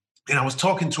 And I was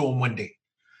talking to him one day.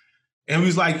 And he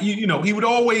was like, you know, he would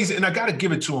always, and I got to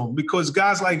give it to him, because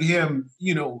guys like him,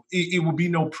 you know, it would be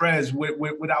no Prez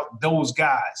without those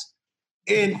guys.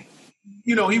 And,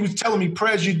 you know, he was telling me,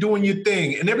 Prez, you're doing your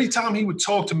thing. And every time he would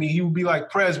talk to me, he would be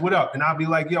like, Prez, what up? And I'd be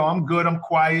like, yo, I'm good, I'm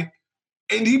quiet.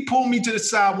 And he pulled me to the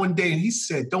side one day and he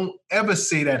said, don't ever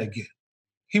say that again.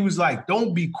 He was like,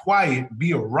 don't be quiet,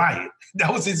 be a riot.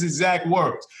 That was his exact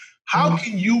words. How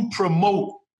can you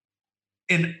promote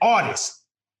an artist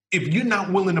if you're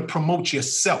not willing to promote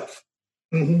yourself?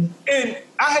 And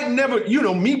I had never, you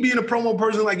know, me being a promo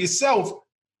person like yourself,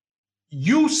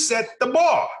 you set the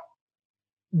bar.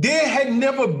 There had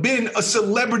never been a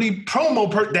celebrity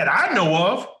promo person that I know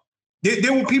of.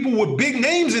 There were people with big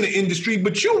names in the industry,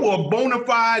 but you were a bona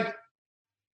fide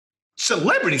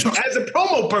celebrity as a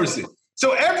promo person.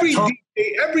 So every DJ,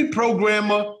 every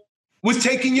programmer was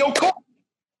taking your call.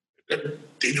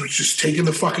 they were just taking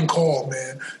the fucking call,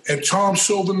 man. And Tom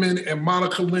Silverman and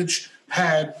Monica Lynch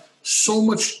had so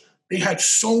much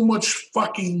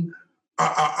fucking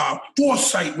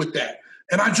foresight with that.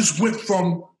 And I just went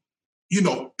from,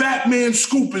 Fat Man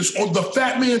Scoop is on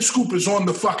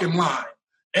the fucking line.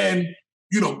 And,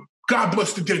 God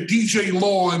bless the dead, DJ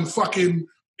Law in fucking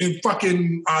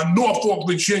Norfolk,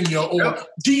 Virginia, or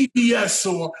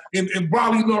DBS, or in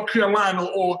Raleigh, North Carolina,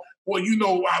 or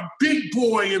Big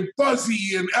Boy and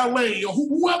Fuzzy in LA, or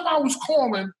whoever I was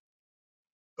calling,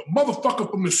 the motherfucker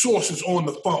from the source is on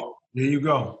the phone. There you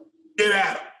go. Get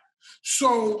at him.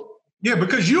 So yeah,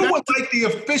 because you were like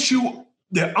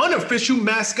the unofficial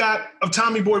mascot of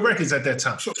Tommy Boy Records at that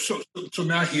time. So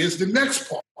now here's the next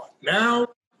part. Now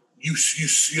you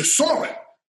saw it.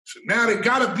 So now they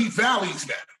gotta beat Valleys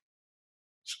now.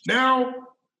 So now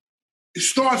it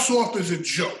starts off as a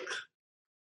joke.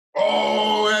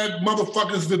 Oh, that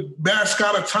motherfucker's the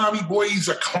mascot of Tommy Boy. He's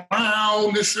a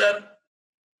clown, this, that.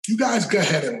 You guys go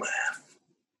ahead and laugh.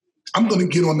 I'm going to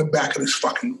get on the back of this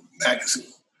fucking magazine.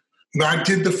 I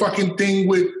did the fucking thing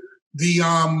with the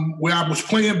where I was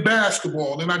playing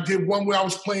basketball. Then I did one where I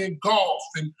was playing golf.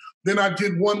 And then I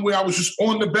did one where I was just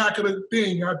on the back of the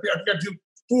thing. I think I did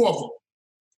 4 of them.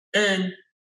 And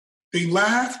they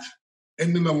laughed,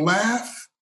 and then the laugh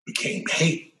became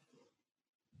hate.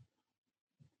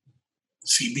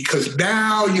 See, because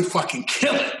now you're fucking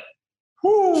killing.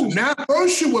 So now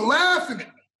first you were laughing at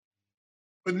me.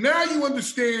 But now you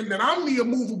understand that I'm the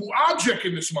immovable object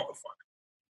in this motherfucker.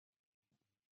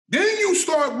 Then you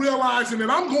start realizing that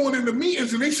I'm going into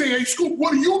meetings and they say, hey, Scoop,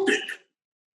 what do you think?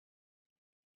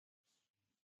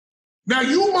 Now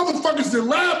you motherfuckers that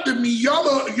laughed at me, y'all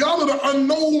are the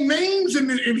unknown names in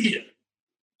here.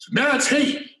 So now it's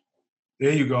hate.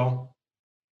 There you go.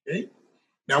 Okay?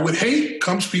 Now with hate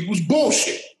comes people's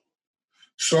bullshit.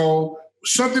 So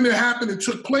something that happened that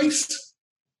took place,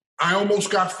 I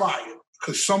almost got fired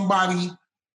because somebody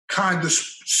kind of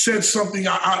said something.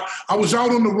 I was out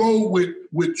on the road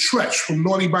with Tretch from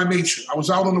Naughty by Nature.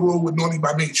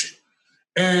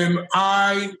 And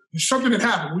something had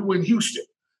happened. We were in Houston.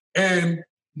 And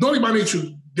Naughty by Nature,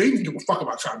 they didn't give a fuck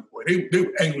about Tommy Boy. They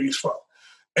were angry as fuck.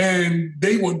 And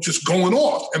they were just going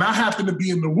off. And I happened to be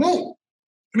in the room.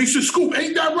 And he said, Scoop,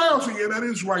 ain't that right? I said, yeah, that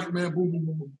is right, man. Boom, boom,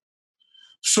 boom, boom.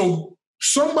 So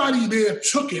somebody there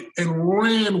took it and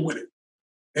ran with it.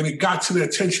 And it got to the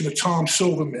attention of Tom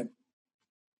Silverman,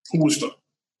 who was the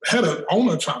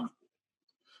owner of Tommy.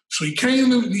 So he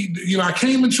came, I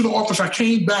came into the office. I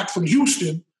came back from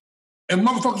Houston, and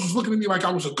motherfuckers was looking at me like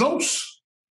I was a ghost.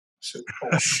 I said,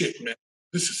 oh, shit, man.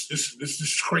 This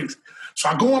is crazy. So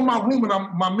I go in my room,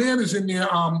 and my man is in there.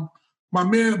 My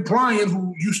man, Brian,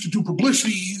 who used to do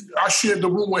publicity, I shared the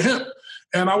room with him.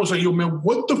 And I was like, yo, man,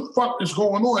 what the fuck is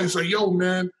going on? He's like, yo,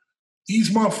 man, these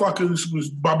motherfuckers was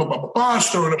blah, blah, blah, blah, blah,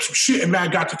 stirring up some shit. And now I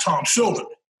got to Tom Silverman.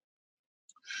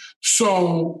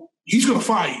 So he's going to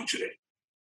fire you today.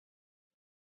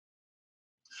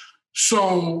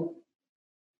 So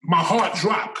my heart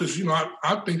dropped because,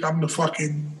 I think I'm the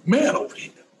fucking man over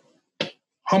here.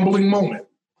 Humbling moment.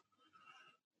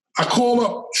 I call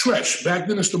up Tretch. Back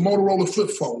then, it's the Motorola flip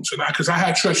phones, and because I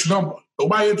had Tretch number.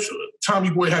 Tommy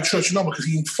Boy had Tretch number because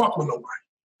he didn't fuck with nobody.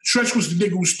 Tretch was the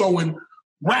nigga who was throwing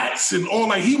rats and all,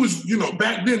 like he was,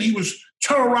 back then he was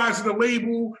terrorizing the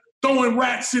label, throwing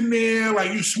rats in there,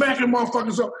 like you smacking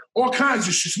motherfuckers up, all kinds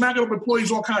of shit, smacking up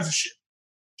employees, all kinds of shit.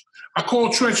 I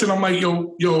called Tretch and I'm like,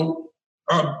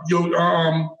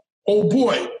 old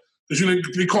boy. Because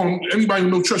they call him, anybody who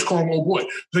knows Tretch call him old boy.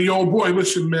 Say, yo, old boy,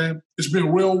 listen, man, it's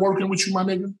been real working with you, my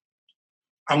nigga.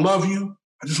 I love you.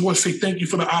 I just want to say thank you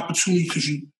for the opportunity because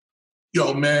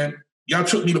man, y'all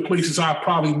took me to places I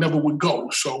probably never would go.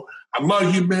 So I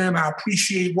love you, man. I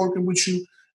appreciate working with you.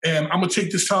 And I'm going to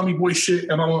take this Tommy Boy shit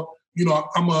and I'm going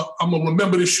to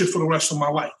remember this shit for the rest of my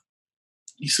life.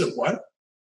 He said, what? I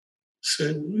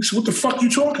said, what the fuck you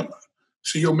talking about? I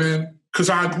said, yo, man, because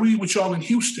I agree with y'all in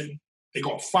Houston, they're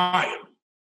going to fire me.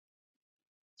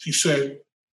 He said,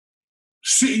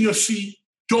 sit in your seat,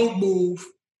 don't move,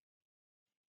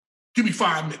 give me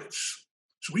 5 minutes.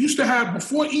 So we used to have,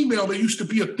 before email, there used to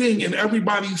be a thing in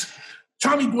everybody's,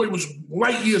 Tommy Boy was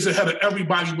light years ahead of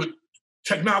everybody with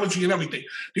technology and everything.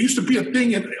 There used to be a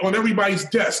thing on everybody's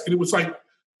desk, and it was like,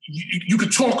 you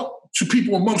could talk to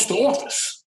people amongst the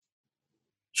office.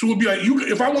 So it would be like,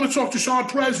 if I want to talk to Sean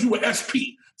Perez, you were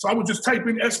SP. So I would just type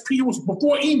in SP. It was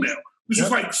before email. This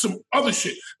was like some other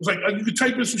shit. It was like you could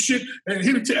type in some shit and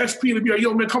hit it to SP and it'd be like,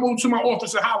 yo, man, come over to my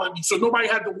office and holler at me. So nobody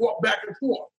had to walk back and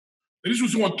forth. And this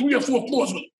was on 3 or 4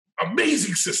 floors with an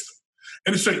amazing system.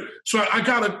 And it's like, so I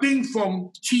got a thing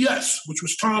from TS, which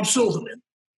was Tom Silverman.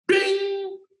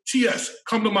 Bing! TS,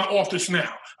 come to my office now.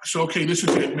 I said, okay, this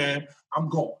is it, man. I'm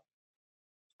going.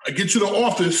 I get to the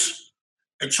office,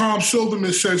 and Tom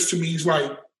Silverman says to me, he's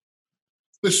like,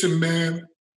 listen, man,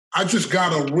 I just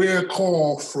got a rare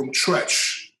call from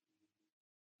Tretch.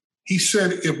 He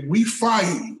said, if we fire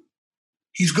you,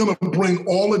 he's going to bring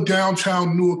all of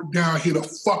downtown Newark down here to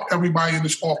fuck everybody in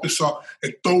this office up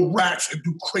and throw rats and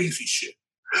do crazy shit.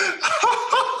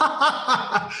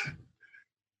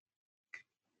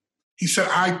 He said,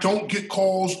 I don't get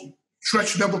calls.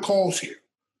 Tretch never calls here.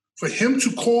 For him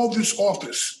to call this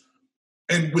office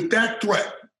and with that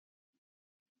threat,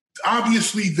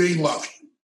 obviously they love you.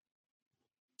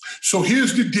 So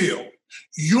here's the deal.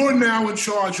 You're now in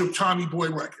charge of Tommy Boy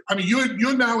Records. I mean,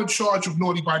 you're now in charge of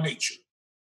Naughty by Nature.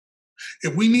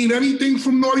 If we need anything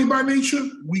from Naughty by Nature,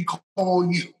 we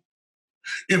call you.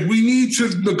 If we need to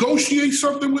negotiate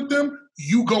something with them,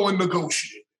 you go and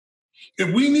negotiate.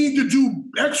 If we need to do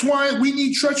X, Y, we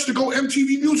need Tretch to go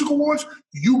MTV Music Awards,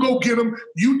 you go get them,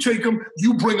 you take them,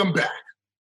 you bring them back.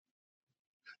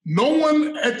 No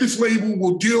one at this label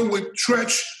will deal with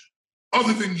Tretch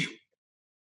other than you.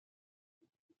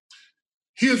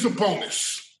 Here's a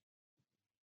bonus.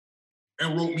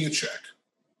 And wrote me a check.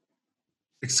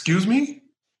 Excuse me?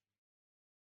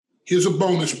 Here's a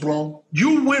bonus, bro.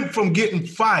 You went from getting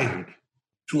fired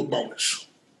to a bonus.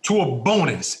 To a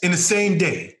bonus in the same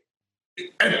day.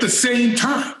 At the same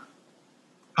time.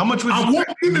 How much was I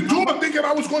walked in the door thinking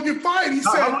I was going to get fired. He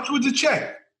said, how much was the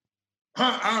check?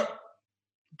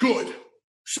 Good.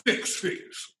 6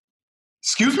 figures.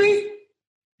 Excuse me?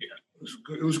 Yeah,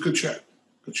 it was a good check.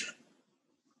 Good check.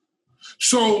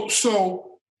 So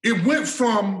it went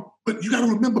from, but you got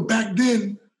to remember back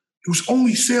then, it was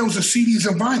only sales of CDs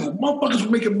and vinyl. Motherfuckers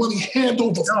were making money hand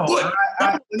over foot.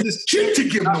 I understand. To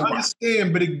give I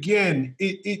understand, but again,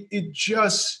 it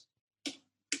just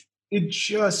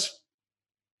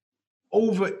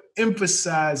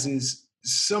overemphasizes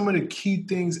some of the key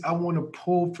things I want to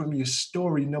pull from your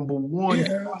story. Number one,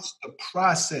 trust the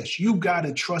process. You got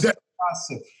to trust the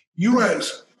process.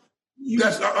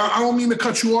 I don't mean to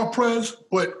cut you off, Prez,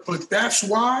 but that's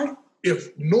why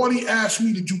if Naughty asks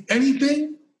me to do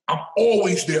anything, I'm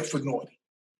always there for Naughty.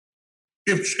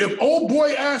 If old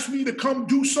boy asks me to come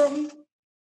do something,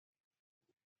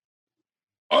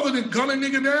 other than gun a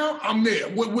nigga down, I'm there.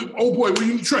 Old boy, where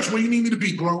you need Tretch? Where you need me to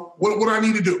be, bro? What do I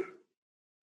need to do?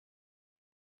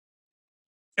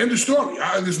 End of story.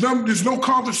 There's no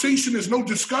conversation. There's no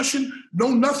discussion. No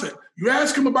nothing. You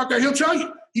ask him about that, he'll tell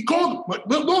you. He called him. But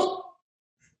look.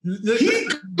 He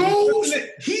goes.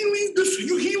 He leave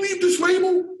this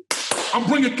label. I'm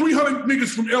bringing 300 niggas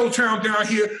from L-Town down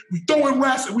here. We throwing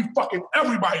rats and we fucking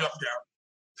everybody up down.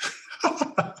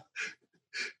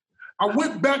 I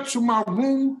went back to my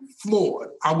room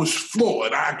floored. I was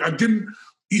floored. I didn't.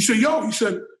 He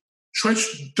said,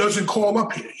 Tretch doesn't call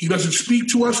up here. He doesn't speak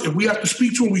to us. If we have to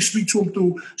speak to him, we speak to him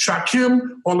through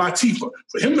Shakim or Latifah.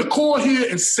 For him to call here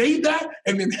and say that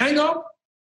and then hang up,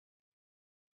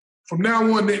 from now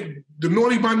on, the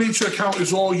Naughty by Nature account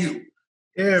is all you.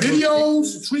 Yeah,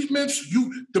 videos, treatments,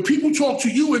 the people talk to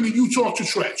you and then you talk to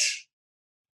Tretch.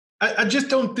 I just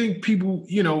don't think people,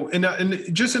 and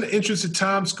just in the interest of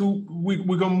time, Scoop,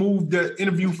 we're gonna move the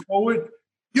interview forward.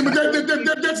 Yeah, but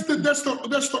that's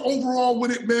the overall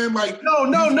with it, man. Like no,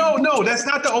 that's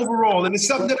not the overall, and it's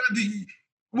something that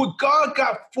what God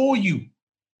got for you.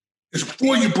 It's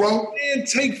for you, bro. Can't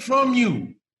take from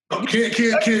you. No, can't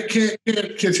take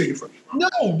it from you. No,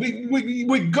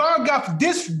 what God got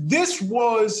this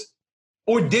was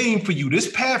ordained for you.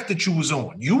 This path that you was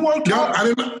on, you worked hard. I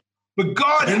didn't know. But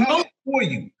God had it for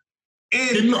you.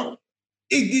 And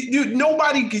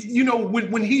nobody,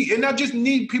 when he, and I just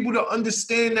need people to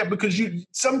understand that because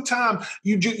sometimes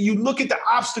you look at the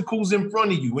obstacles in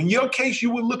front of you. In your case,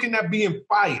 you were looking at being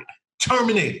fired,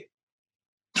 terminated.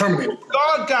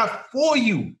 God got for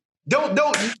you.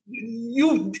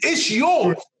 It's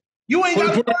yours. You ain't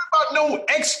got to worry about no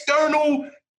external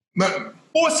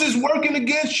forces working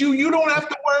against you. You don't have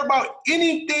to worry about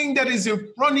anything that is in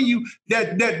front of you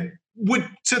that would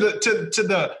to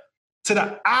the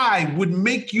eye would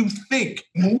make you think,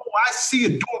 oh, I see a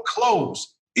door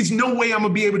closed. There's no way I'm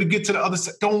gonna be able to get to the other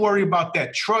side. Don't worry about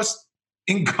that. Trust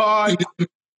in God.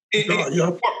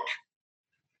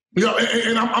 Yeah,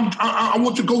 and I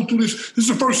want to go through this. This is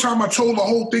the first time I told the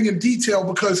whole thing in detail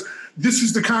because this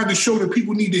is the kind of show that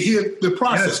people need to hear the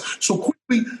process. Yes. So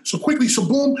quickly, so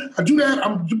boom, I do that.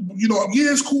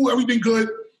 It's cool, everything good.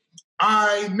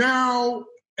 I now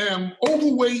am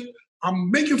overweight.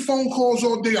 I'm making phone calls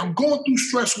all day. I'm going through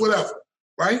stress, whatever,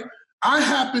 right? I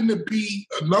happen to be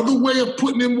another way of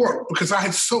putting in work because I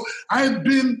had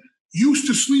been used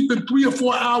to sleeping 3 or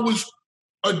 4 hours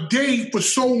a day for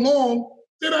so long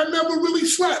that I never really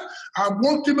slept. I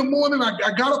worked in the morning.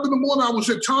 I got up in the morning. I was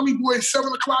at Tommy Boy at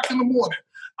 7 o'clock in the morning.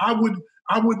 I would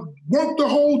work the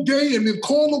whole day and then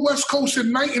call the West Coast at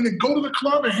night and then go to the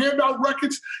club and hand out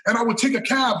records, and I would take a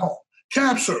cab home,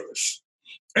 cab service.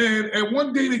 And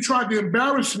one day they tried to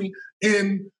embarrass me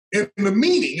in the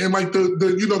meeting, and like the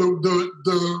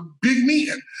big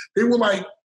meeting. They were like,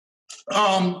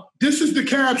 this is the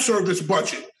cab service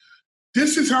budget.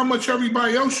 This is how much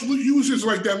everybody else uses,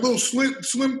 like that little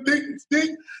slim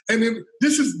thing. And then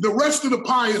this is the rest of the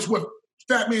pie is what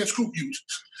Fat Man Scoop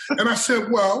uses. And I said,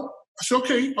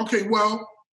 okay, well,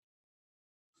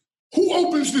 who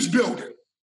opens this building?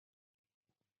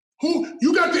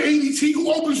 You got the ADT,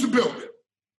 who opens the building?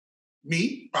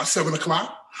 Me, about 7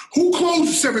 o'clock. Who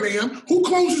closes 7 a.m.? Who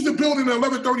closes the building at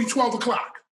 11:30, 12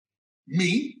 o'clock?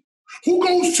 Me. Who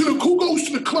goes to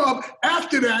the club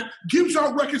after that, gives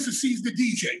out records and sees the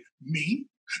DJ? Me.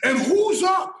 And who's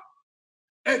up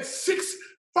at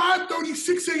 5:30,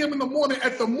 6 a.m. in the morning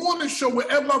at the morning show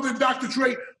with Ed Lover and Dr.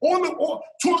 Dre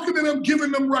talking to them,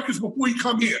 giving them records before he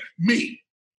come here? Me.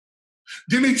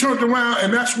 Then they turned around,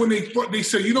 and that's when they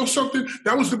said, you know something?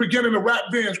 That was the beginning of Rap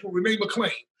Vans with Renee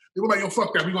McClain. They were like, yo,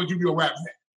 fuck that. We're going to give you a rap van.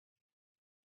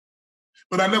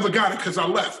 But I never got it because I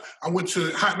left. I went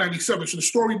to Hot 97. So the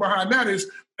story behind that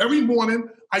is every morning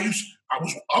I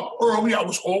was up early. I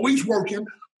was always working.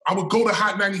 I would go to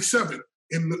Hot 97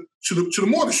 to the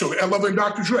morning show, Ed Lover and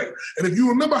Dr. Dre. And if you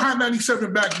remember Hot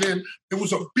 97 back then, it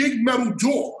was a big metal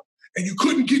door. And you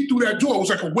couldn't get through that door. It was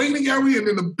like a waiting area and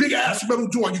then a big-ass metal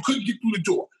door. And you couldn't get through the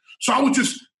door. So I would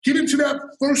just get into that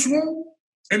first room,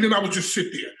 and then I would just sit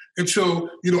there until,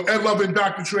 Ed Lover and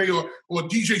Dr. Dre or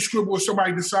DJ Scribble or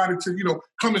somebody decided to,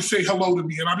 come and say hello to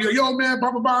me. And I'd be like, yo, man,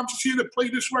 blah, blah, blah, I'm just here to play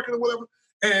this record or whatever.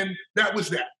 And that was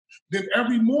that. Then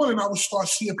every morning I would start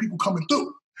seeing people coming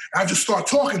through. I just start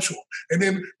talking to them. And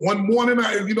then one morning,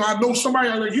 I know somebody,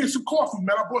 I'm like, here's some coffee,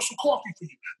 man. I brought some coffee for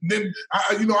you. And then,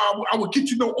 I would get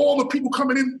to know all the people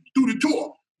coming in through the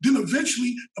door. Then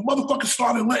eventually, the motherfucker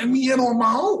started letting me in on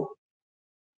my own.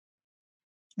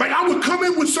 Like I would come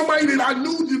in with somebody that I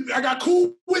knew that I got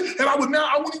cool with, and I would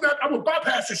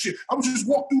bypass that shit. I would just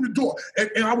walk through the door,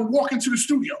 and I would walk into the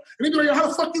studio. And they'd be like, how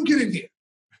the fuck you get in here?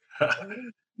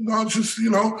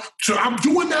 So I'm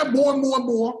doing that more and more and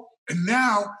more. And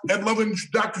now, Ed Lover and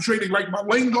Dr. Dre, they like my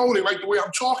lingo, they like the way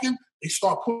I'm talking. They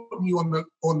start putting me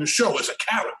on the show as a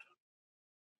character.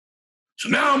 So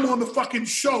now I'm on the fucking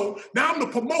show. Now I'm the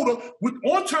promoter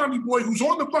on Tommy Boy, who's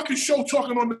on the fucking show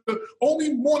talking on the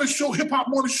only morning show, hip-hop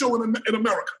morning show in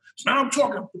America. So now I'm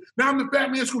talking. Now I'm the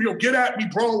Fat Man Scoop. Yo, get at me,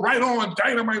 bro. Right on.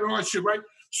 Dynamite and all that shit, right?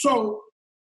 So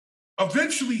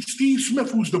eventually, Steve Smith,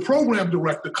 who's the program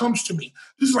director, comes to me.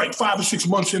 This is like 5 or 6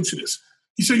 months into this.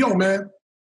 He said, yo, man,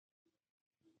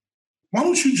 why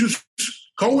don't you just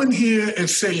go in here and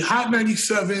say Hot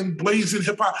 97, Blazing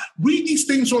Hip Hop, read these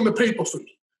things on the paper for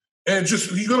me. And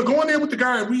you're going to go in there with the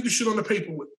guy and read the shit on the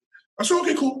paper with me. I said,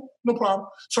 okay, cool, no problem.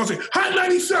 So I say, Hot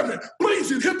 97,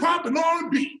 Blazing Hip Hop and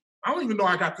R&B. I don't even know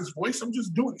I got this voice. I'm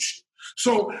just doing shit.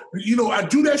 So, I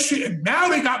do that shit, and now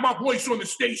they got my voice on the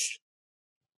station.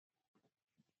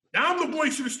 Now I'm the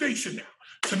voice of the station now.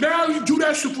 So now you do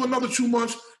that shit for another 2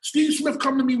 months. Steve Smith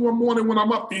come to me one morning when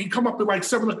I'm up there. He come up at like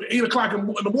 7, 8 o'clock in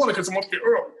the morning because I'm up there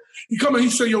early. He come and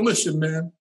he say, yo, listen,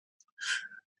 man.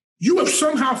 You have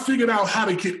somehow figured out how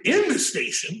to get in the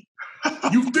station.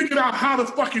 You figured out how to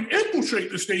fucking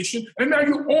infiltrate the station, and now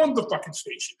you're on the fucking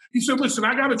station. He said, listen,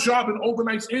 I got a job in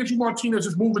overnights. Andrew Martinez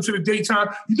is moving to the daytime.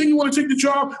 You think you want to take the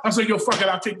job? I said, yo, fuck it,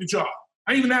 I'll take the job.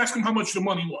 I even asked him how much the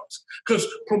money was. Because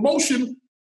promotion,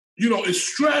 is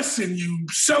stress, and you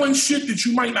selling shit that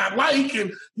you might not like,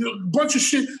 and a bunch of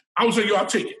shit. I was like, yo, I'll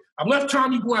take it. I left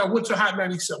Tommy Boy. I went to Hot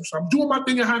 97. So I'm doing my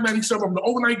thing at Hot 97. I'm the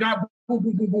overnight guy. Boom,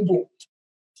 boom, boom, boom, boom.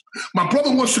 My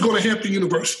brother wants to go to Hampton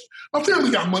University. My family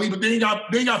got money, but they ain't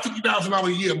got $50,000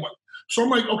 a year money. So I'm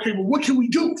like, okay, well, what can we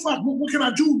do? Fuck, what can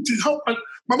I do to help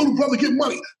my little brother get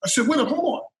money? I said, wait a minute,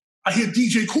 hold on. I hear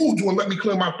DJ Cool doing Let Me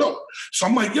Clear My Throat. So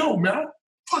I'm like, yo, man,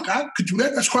 fuck, I could do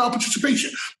that. That's crowd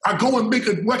participation. I go and make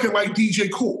a record like DJ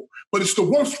Cool, but it's the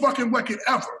worst fucking record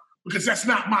ever because that's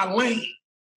not my lane.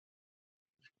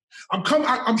 I'm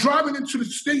driving into the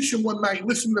station one night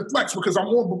listening to Flex because I'm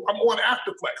on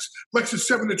after Flex. Flex is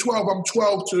 7 to 12. I'm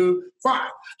 12 to 5.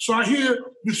 So I hear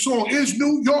the song, Is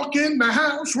New York in the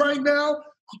House right now?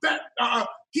 That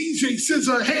DJ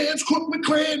Scissor Hands, Crooklyn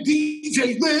Clan,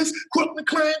 DJ Liz, Crooklyn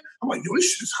Clan. I'm like, yo,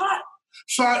 this shit is hot.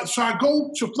 So I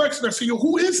go to Flex and I say, yo,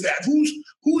 who is that?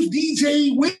 Who's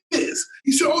DJ Wiz?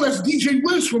 He said, oh, that's DJ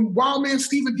Wiz from Wild Man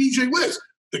Steve and DJ Wiz.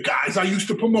 The guys I used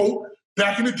to promote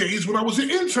back in the days when I was an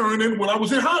intern and when I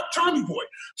was in Tommy Boy.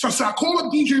 So I call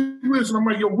up DJ Riz and I'm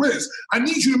like, yo, Riz, I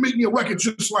need you to make me a record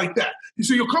just like that. He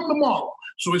said, you'll come tomorrow.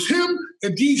 So it's him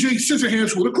and DJ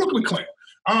Scissorhands with the Brooklyn Clan.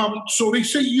 So they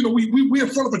say, you know, we in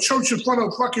front of a church, in front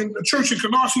of fucking a church in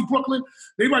Canarsie, Brooklyn.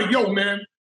 They like, yo, man,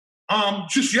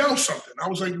 just yell something. I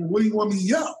was like, well, what do you want me to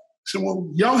yell? He said, well,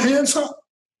 yell hands up.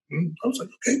 I was like,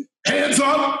 okay, hands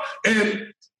up.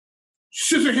 And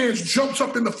Scissorhands jumps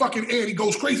up in the fucking air. He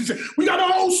goes crazy. He said, we got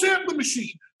a whole sampling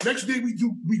machine. Next day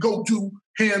we go do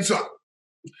hands up.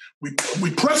 We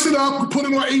press it up. We put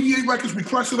it on 88 Records. We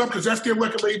press it up because that's their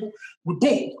record label. We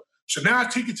boom. So now I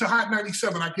take it to Hot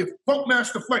 97. I give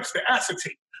Funkmaster Flex the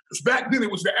acetate. Because back then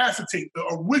it was the acetate. The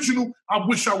original, I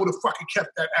wish I would have fucking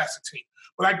kept that acetate.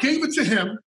 But I gave it to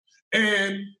him,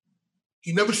 and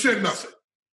he never said nothing.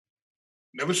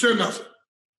 Never said nothing.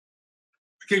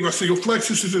 I said, yo, Flex,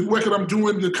 this is a record I'm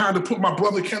doing to kind of put my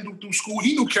brother Kendall through school.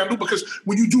 He knew Kendall because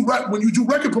when you do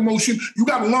record promotion, you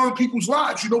got to learn people's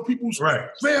lives. You know people's family,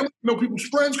 you know people's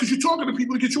friends, because you're talking to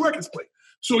people to get your records played.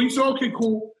 So he said, okay,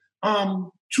 cool.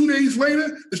 2 days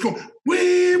later, it's going,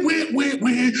 where my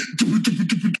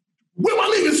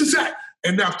niggas is at?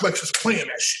 And now Flex is playing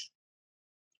that shit,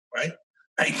 right?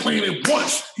 And he playing it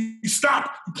once. He stopped.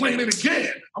 He playing it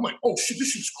again. I'm like, oh shit,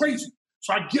 this shit's crazy.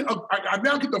 So I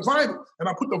now get the vinyl, and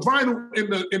I put the vinyl in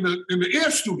the air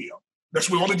studio.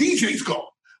 That's where all the DJs go.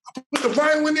 I put the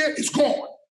vinyl in there, it's gone.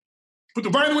 Put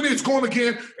the vinyl in there, it's gone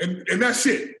again, and that's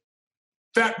it. In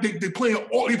fact, they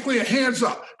playing hands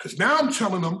up. Because now I'm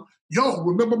telling them, yo,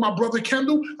 remember my brother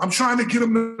Kendall? I'm trying to get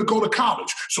him to go to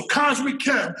college. So Cosmic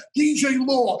Kev, DJ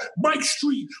Law, Mike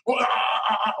Street,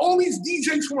 all these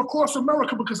DJs from across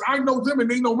America, because I know them and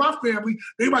they know my family.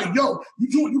 They like, yo, you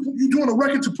doing a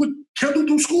record to put Kendall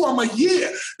through school? I'm like, yeah.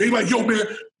 They like, yo, man,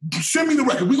 send me the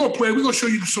record. We're going to play it. We're going to show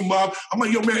you some love. I'm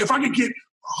like, yo, man, if I could get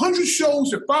 100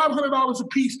 shows at $500 a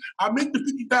piece, I'll make the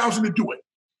 $50,000 to do it.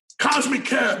 Cosmic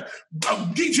Kev,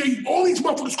 DJ, all these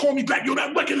motherfuckers call me back. Yo,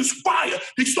 that record is fire.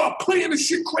 They start playing this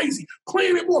shit crazy,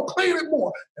 playing it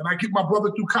more. And I get my brother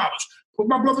through college. Put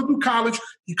my brother through college.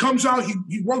 He comes out.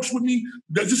 He works with me.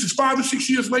 This is 5 or 6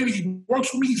 years later. He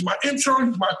works with me. He's my intern.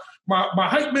 He's my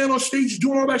hype man on stage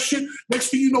doing all that shit. Next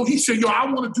thing you know, he said, yo, I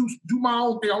want to do my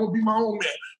own thing. I want to be my own man.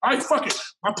 All right, fuck it.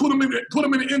 I put him in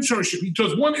an internship. He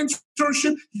does one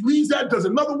internship. He leaves that, does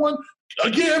another one.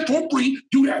 Again, for free,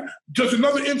 do that. Does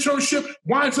another internship,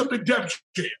 winds up at Def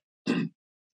Jam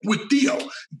with Theo.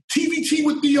 TVT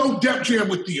with Theo, Def Jam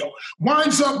with Theo.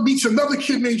 Winds up, meets another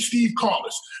kid named Steve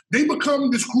Carless. They become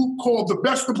this group called the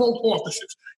Best of Both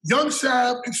Offices. Young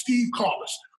Sav and Steve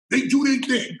Carless. They do their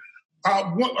thing.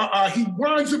 He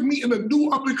winds up meeting a new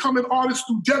up-and-coming artist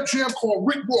through Def Jam called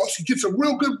Rick Ross. He gets a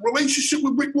real good relationship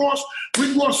with Rick Ross.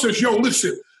 Rick Ross says, yo,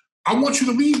 listen, I want you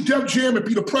to leave Def Jam and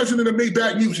be the president of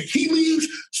Maybach Music. He leaves,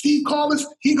 Steve Carless,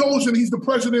 he goes and he's the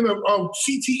president of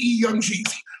CTE Young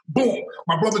Jeezy. Boom.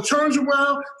 My brother turns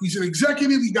around. He's an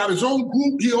executive. He got his own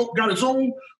group. He got his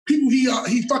own people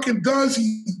he fucking does.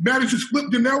 He manages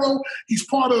Flip De Niro. He's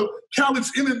part of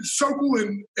Khaled's Inner Circle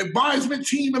and advisement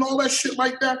team and all that shit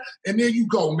like that. And there you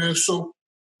go, man. So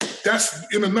that's,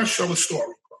 in a nutshell, the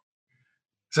story.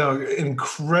 So,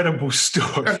 incredible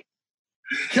story.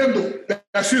 Kendall,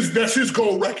 that's his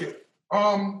gold record.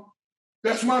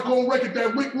 That's my gold record.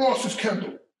 That Rick Ross is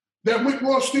Kendall. That Rick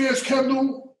Ross there is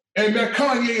Kendall, and that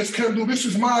Kanye is Kendall. This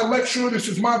is my Electra. This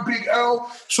is my Big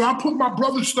L. So I put my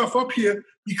brother's stuff up here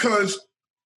because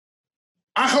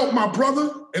I helped my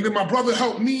brother, and then my brother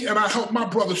helped me, and I helped my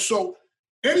brother. So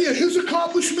any of his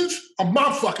accomplishments are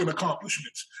my fucking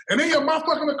accomplishments. And any of my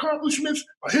fucking accomplishments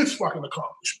are his fucking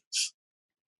accomplishments.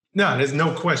 No, there's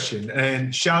no question.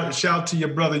 And shout to your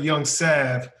brother, Young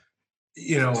Sav.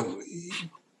 You know,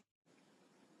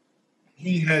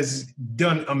 he has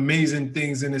done amazing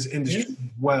things in this industry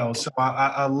as well. So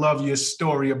I love your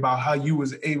story about how you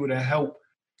was able to help.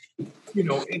 You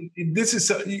know, and this is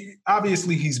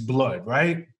obviously he's blood,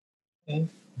 right? Mm-hmm.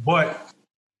 But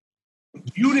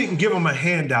you didn't give him a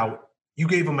handout. You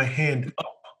gave him a hand up.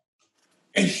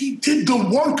 And he did the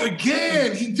work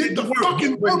again. He did the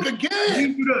fucking work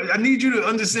again. I need you to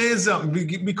understand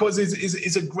something because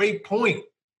it's a great point.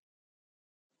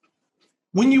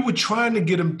 When you were trying to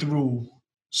get him through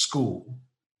school,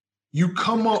 you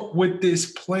come up with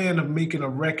this plan of making a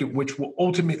record which will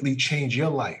ultimately change your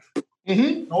life.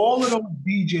 Mm-hmm. All of those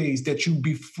DJs that you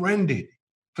befriended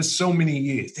for so many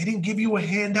years, they didn't give you a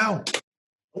handout.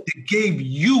 They gave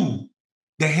you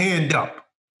the hand up.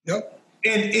 Yep.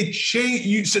 And it changed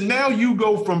you. So now you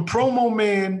go from promo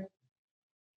man,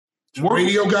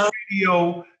 radio guy,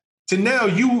 radio, to now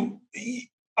you.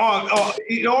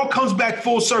 It all comes back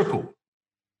full circle.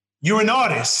 you're an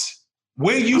artist.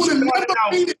 Where you started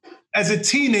out as a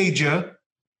teenager,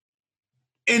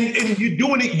 and you're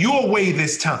doing it your way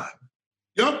this time.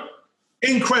 Yep.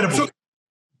 Incredible. So,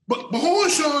 but hold on,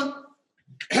 Sean.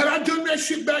 Had I done that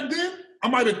shit back then, I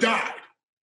might have died.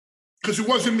 Because it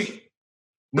wasn't me.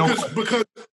 Because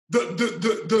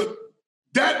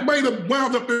that might have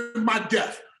wound up in my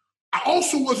death. I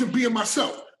also wasn't being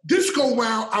myself. This go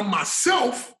round, I'm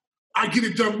myself. I get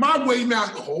it done my way now.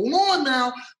 Hold on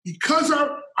now. Because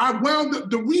I wound up,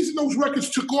 the reason those records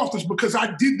took off is because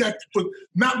I did that for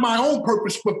not my own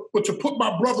purpose, but to put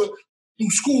my brother through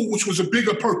school, which was a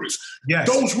bigger purpose. Yes.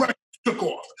 Those records took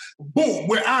off. Boom,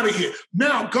 we're out of here.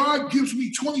 Now, God gives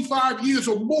me 25 years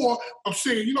or more of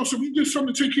saying, you know, so you did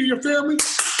something to take care of your family?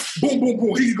 Boom, boom,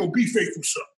 boom. Here you go. Be faithful,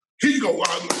 sir. Here you go.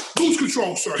 Lose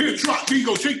control, sir. Here, drop. Here you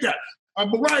go. Take that.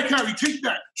 Mariah Carey, take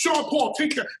that. Sean Paul,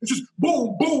 take that. It's just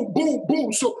boom, boom, boom,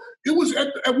 boom. So it was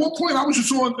at one point I was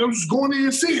just going there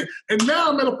and saying. And now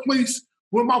I'm at a place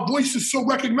where my voice is so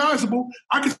recognizable,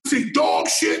 I can say dog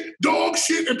shit,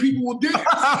 and people will dance.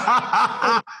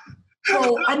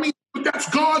 So, I mean, but that's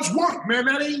God's work, man.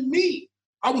 That ain't me.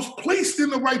 I was placed in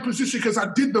the right position because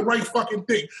I did the right fucking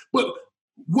thing. But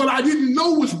what I didn't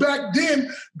know was back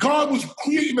then, God was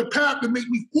creating a path to make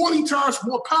me 40 times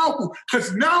more powerful.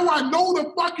 Because now I know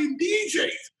the fucking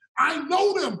DJs. I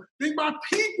know them. They my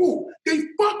people. They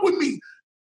fuck with me.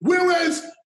 Whereas,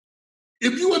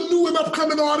 if you a new and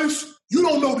upcoming artist, you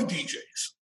don't know the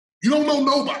DJs. You don't know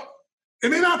nobody.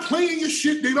 And they're not playing your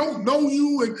shit. They don't know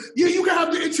you. And yeah, you can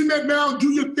have the internet now and do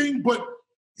your thing, but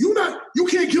you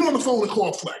can't get on the phone and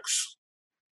call Flex.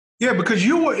 Yeah, because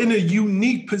you were in a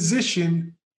unique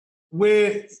position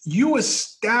where you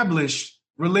established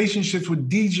relationships with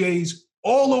DJs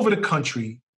all over the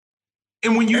country.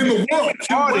 And when you became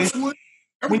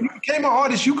an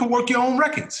artist, you could work your own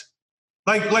records.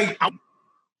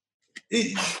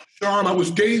 Sean, I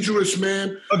was dangerous,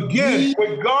 man. Again,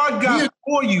 what God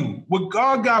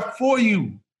got for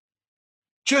you,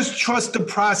 just trust the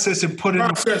process and put it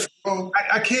in.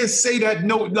 I can't say that,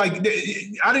 no, like,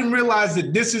 I didn't realize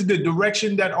that this is the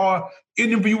direction that our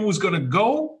interview was going to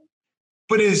go,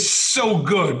 but it's so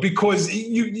good because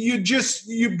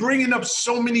you're bringing up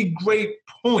so many great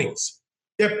points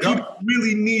that people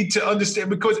really need to understand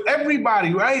because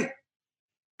everybody, right?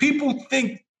 People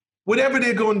think whatever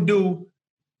they're going to do,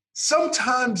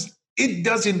 sometimes it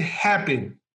doesn't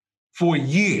happen for a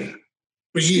year.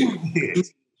 For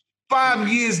years. 5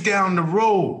 years down the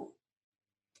road.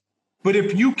 But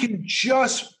if you can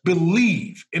just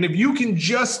believe and if you can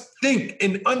just think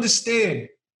and understand,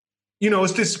 you know,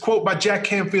 it's this quote by Jack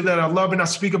Canfield that I love and I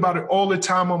speak about it all the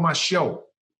time on my show.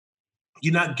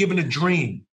 You're not given a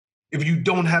dream if you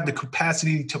don't have the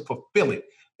capacity to fulfill it.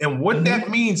 And what that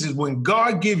means is when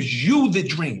God gives you the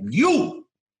dream,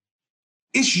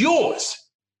 it's yours.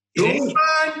 It ain't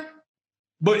mine.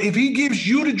 But if he gives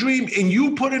you the dream and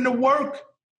you put in the work,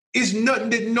 it's nothing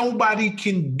that nobody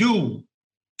can do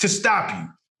to stop you.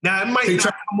 Now, it might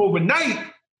not come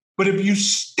overnight, but if you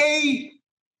stay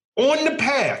on the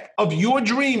path of your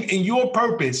dream and your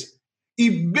purpose,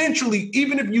 eventually,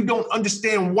 even if you don't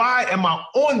understand why am I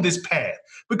on this path,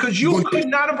 because you could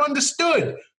not have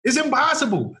understood. It's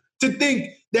impossible to think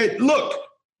that, look,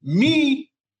 me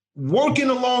working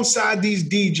alongside these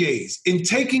DJs and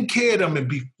taking care of them and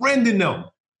befriending them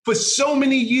for so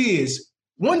many years,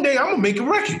 one day I'm going to make a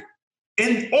record.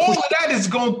 And all of that is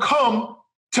going to come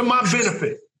to my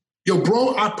benefit. Yo,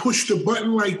 bro, I pushed the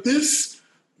button like this.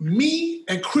 Me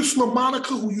and Chris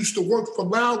LaMonica, who used to work for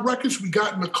Loud Records, we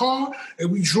got in the car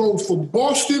and we drove from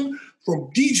Boston,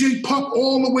 from DJ Pup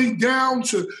all the way down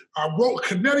to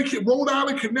Connecticut, Rhode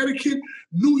Island, Connecticut,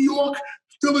 New York,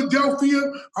 Philadelphia,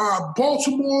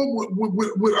 Baltimore,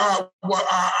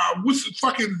 with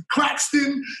fucking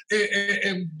Claxton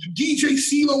and DJ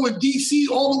CeeLo in DC,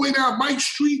 all the way down Mike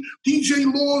Street,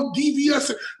 DJ Law,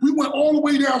 DVS. We went all the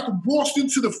way down from Boston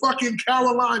to the fucking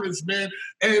Carolinas, man.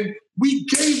 And we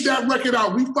gave that record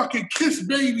out. We fucking kissed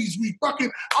babies.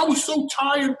 I was so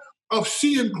tired of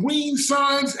seeing green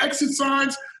signs, exit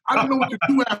signs. I didn't know what to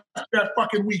do after that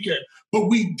fucking weekend. But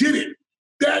we did it.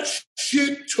 That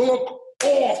shit took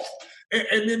off.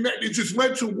 And then it just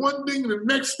led to one thing and the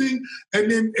next thing,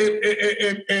 and then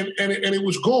and it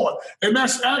was gone. And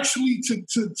that's actually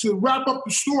to wrap up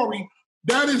the story.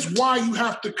 That is why you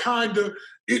have to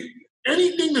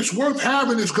anything that's worth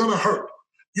having is gonna hurt.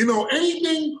 You know,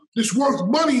 anything that's worth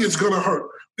money is gonna hurt.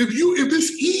 If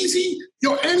it's easy,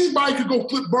 anybody could go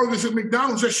flip burgers at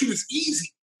McDonald's. That shit is easy.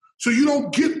 So you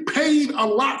don't get paid a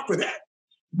lot for that.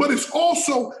 But it's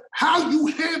also how you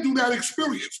handle that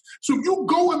experience. So if you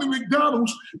go into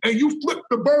McDonald's and you flip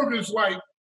the burgers like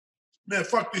man,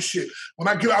 fuck this shit. When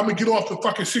I'm gonna get off at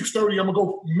fucking 6:30, I'm gonna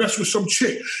go mess with some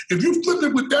chick. If you flip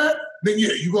it with that, then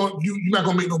yeah, you're not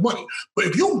gonna make no money. But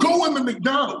if you go into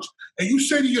McDonald's and you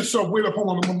say to yourself, wait up,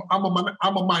 hold on,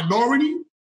 I'm a minority.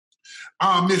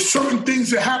 There's certain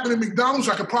things that happen at McDonald's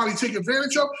I could probably take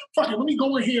advantage of. Fuck it, let me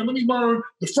go in here and let me learn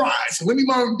the fries, and let me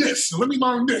learn this, and let me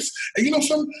learn this. And you know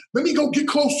something? Let me go get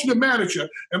close to the manager,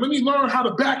 and let me learn how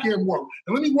the back end work,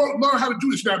 and let me learn how to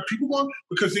do this. Now, people want,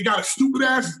 because they got a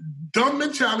stupid-ass, dumb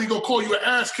mentality, gonna call you an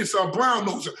ass kisser or a brown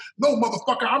noser. No,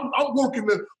 motherfucker, I'm working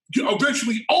to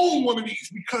eventually own one of these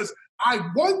because I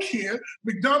work here.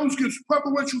 McDonald's gives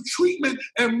preferential treatment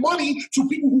and money to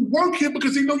people who work here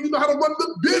because they know you know how to run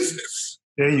the business.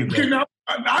 There you go. Okay, now,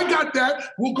 I got that.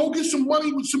 We'll go get some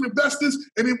money with some investors,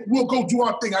 and then we'll go do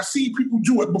our thing. I've seen people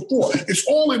do it before. It's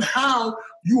all in how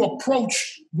you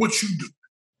approach what you do.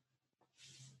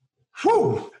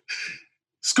 Whew.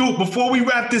 Scoop, before we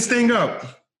wrap this thing up,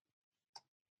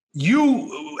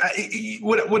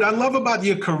 what I love about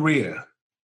your career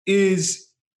is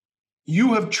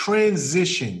you have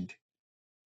transitioned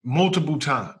multiple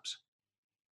times.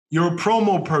 You're a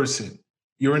promo person.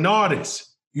 You're an artist.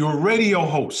 You're a radio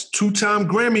host, 2-time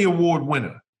Grammy Award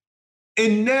winner.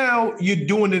 And now you're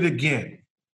doing it again.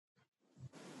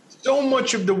 So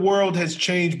much of the world has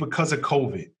changed because of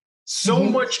COVID. So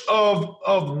much of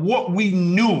what we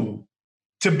knew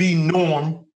to be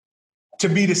norm, to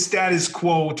be the status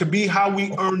quo, to be how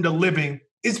we earned a living,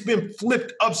 it's been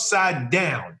flipped upside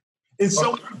down. And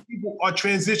so many people are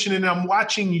transitioning. I'm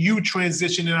watching you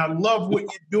transition, and I love what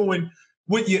you're doing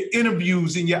with your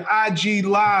interviews and your IG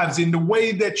lives and the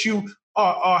way that you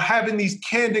are having these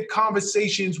candid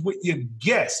conversations with your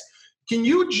guests. Can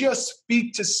you just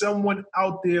speak to someone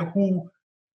out there who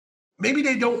maybe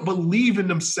they don't believe in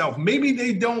themselves, maybe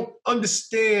they don't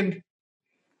understand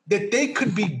that they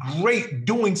could be great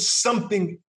doing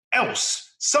something else?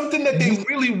 Something that they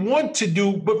really want to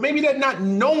do, but maybe they're not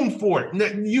known for it.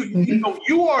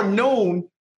 You are known,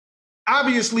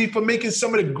 obviously, for making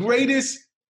some of the greatest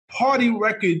party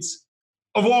records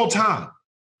of all time.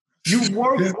 You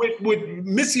work with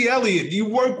Missy Elliott. You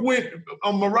work with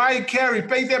Mariah Carey,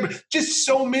 Faith Evans, just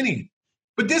so many.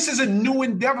 But this is a new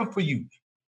endeavor for you.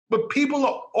 But people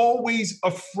are always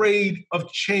afraid of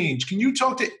change. Can you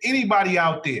talk to anybody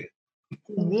out there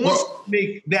who wants to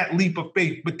make that leap of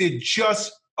faith, but they're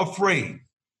just afraid?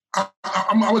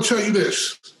 I'm going to tell you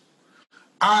this.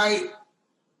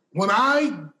 When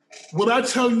I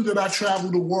tell you that I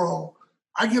travel the world,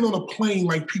 I get on a plane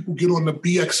like people get on the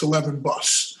BX11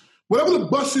 bus. Whatever the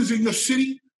bus is in your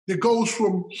city that goes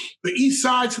from the east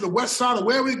side to the west side or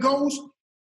wherever it goes,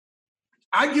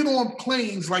 I get on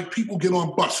planes like people get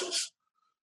on buses.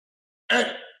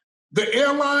 At the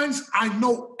airlines, I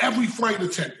know every flight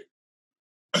attendant,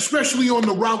 especially on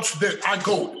the routes that I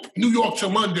go, New York to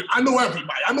London. I know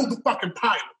everybody. I know the fucking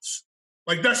pilots.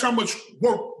 Like, that's how much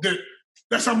work,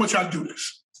 that's how much I do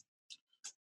this.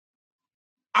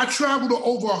 I travel to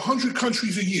over 100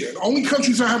 countries a year. The only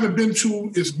countries I haven't been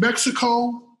to is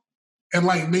Mexico and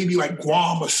maybe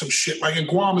Guam or some shit. Like, in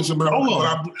Guam is America. Hold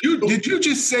on. Did you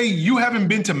just say you haven't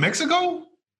been to Mexico?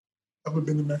 I've never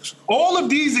been to Mexico. All of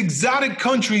these exotic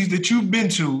countries that you've been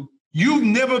to, you've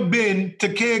never been to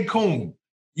Cancun.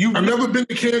 I've never been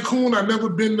to Cancun. I've never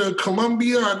been to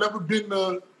Colombia. I've never been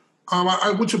to,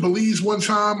 I went to Belize one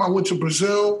time. I went to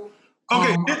Brazil.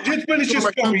 Okay, just finish your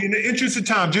story in the interest of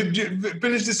time. Just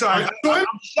finish this. I'm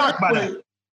shocked by that.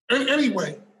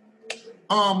 Anyway,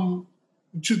 to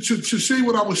say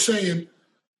what I was saying,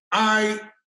 I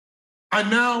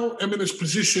now am in this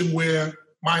position where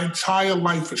my entire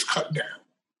life is cut down.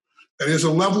 And there's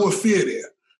a level of fear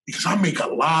there because I make a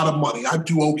lot of money. I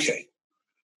do okay.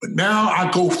 But now I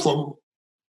go from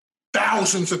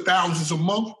thousands of thousands a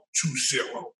month to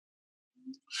zero.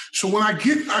 So when I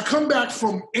come back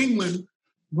from England,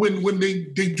 when they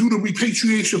do the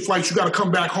repatriation flights, you got to come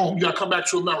back home. You got to come back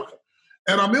to America.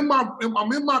 And I'm in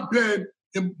my bed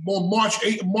on March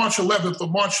 11th or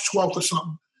March 12th or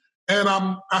something. And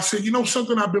I said, you know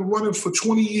something? I've been running for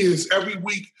 20 years every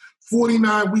week,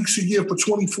 49 weeks a year for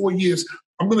 24 years.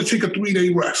 I'm going to take a 3-day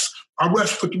rest. I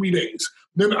rest for 3 days.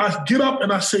 Then I get up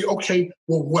and I say, okay,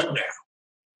 well, what now?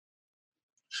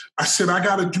 I said, I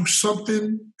got to do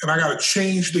something and I got to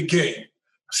change the game.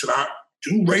 I said, I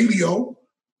do radio.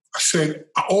 I said,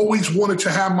 I always wanted to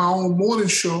have my own morning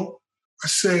show. I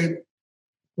said,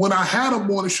 when I had a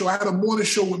morning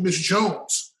show with Miss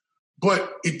Jones,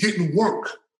 but it didn't work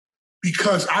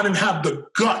because I didn't have the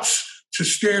guts to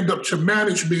stand up to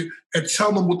management and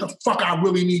tell them what the fuck I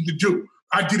really need to do.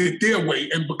 I did it their way,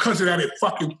 and because of that, it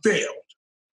fucking failed.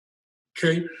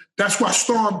 Okay, that's why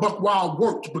Star and Buck Wild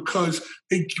worked, because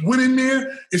it went in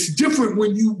there. It's different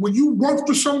when you work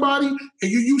for somebody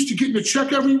and you're used to getting a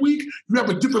check every week. You have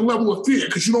a different level of fear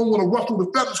because you don't want to ruffle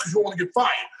the feathers because you don't want to get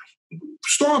fired.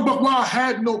 Star and Buck Wild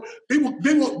had no. They do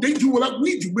what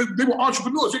we do. They were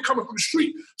entrepreneurs. They're coming from the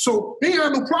street, so they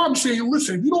had no problem saying,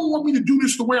 "Listen, if you don't want me to do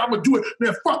this the way I'm gonna do it,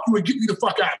 man, fuck you and get me the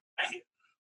fuck out of here."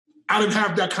 I didn't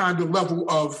have that kind of level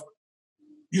of,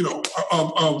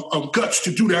 of guts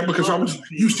to do that because I was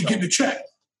used to getting the check.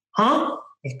 Huh?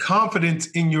 Of confidence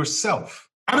in yourself.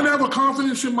 I didn't have a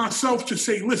confidence in myself to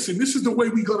say, listen, this is the way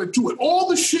we're going to do it. All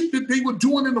the shit that they were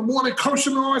doing in the morning,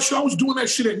 cursing and all that shit, I was doing that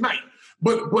shit at night.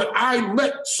 But I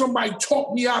let somebody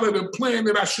talk me out of the plan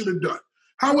that I should have done.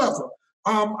 However,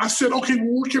 I said, okay,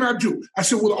 well, what can I do? I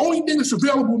said, well, the only thing that's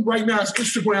available right now is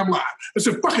Instagram Live. I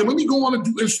said, fuck it, let me go on and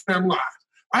do Instagram Live.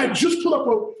 I had just put up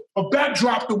a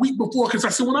backdrop the week before because I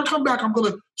said, when I come back, I'm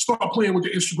going to start playing with the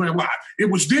Instagram Live. It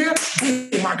was there.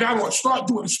 Boom, I got on. Start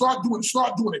doing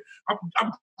it.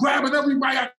 I'm grabbing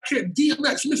everybody I can.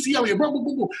 DMX, Missy Elliott, boom, boom,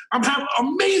 boom, boom. I'm having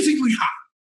amazingly hot,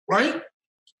 right?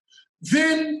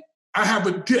 Then I have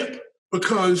a dip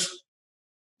because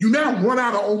you now run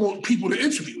out of almost people to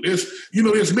interview.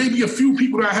 There's maybe a few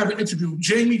people that I haven't interviewed.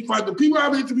 Jamie Foxx. The people I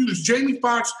haven't interviewed is Jamie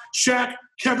Foxx, Shaq,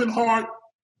 Kevin Hart,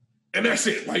 and that's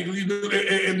it.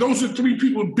 And those are three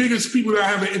people, biggest people that I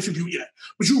haven't interviewed yet.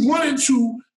 But you run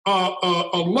into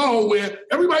a lull where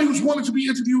everybody who's wanted to be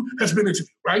interviewed has been interviewed,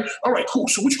 right? All right, cool.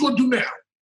 So what you gonna do now?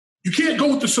 You can't go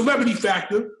with the celebrity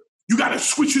factor. You gotta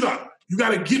switch it up. You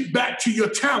gotta get back to your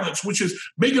talents, which is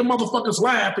making motherfuckers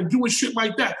laugh and doing shit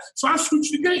like that. So I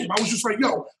switched the game. I was just like,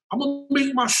 yo, I'm gonna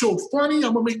make my show funny.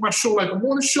 I'm gonna make my show like a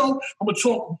morning show. I'm gonna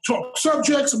talk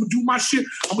subjects. I'm gonna do my shit.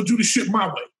 I'm gonna do the shit my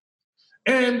way.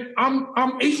 And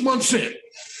I'm 8 months in,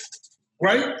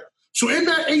 right? So in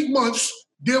that 8 months,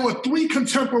 there were three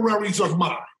contemporaries of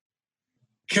mine: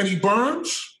 Kenny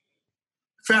Burns,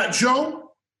 Fat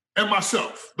Joe, and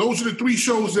myself. Those are the three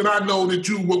shows that I know that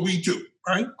do what we do,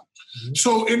 right? Mm-hmm.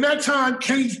 So in that time,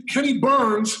 Kenny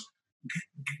Burns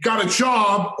got a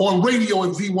job on radio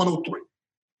at V103.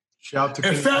 Shout to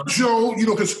and Kenny Fat Burns.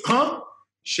 Joe,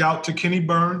 Shout to Kenny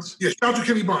Burns. Yeah, shout to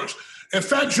Kenny Burns. And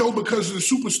Fat Joe, because of the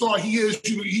superstar he is,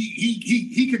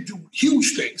 he can do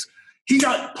huge things. He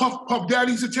got Puff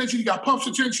Daddy's attention. He got Puff's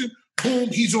attention. Boom,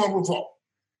 he's on Revolt,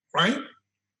 right?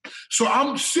 So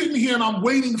I'm sitting here and I'm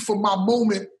waiting for my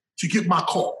moment to get my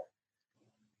call.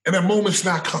 And that moment's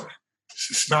not coming.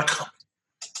 It's not coming.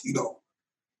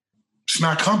 It's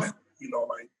not coming.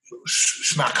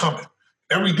 It's not coming.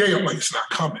 Every day I'm like, it's not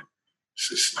coming.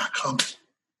 It's not coming.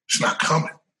 It's not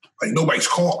coming. Like nobody's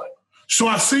calling. So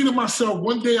I say to myself,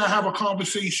 one day I have a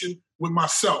conversation with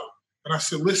myself, and I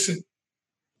said, listen,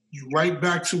 you right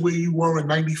back to where you were in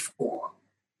 94.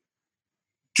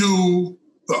 Do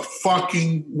the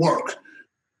fucking work.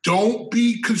 Don't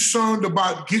be concerned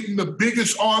about getting the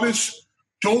biggest artists.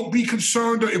 Don't be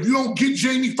concerned. If you don't get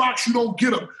Jamie Foxx, you don't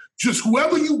get him. Just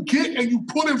whoever you get and you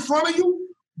put in front of you,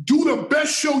 do the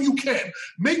best show you can.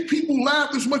 Make people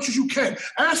laugh as much as you can.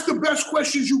 Ask the best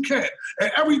questions you can. And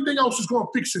everything else is going to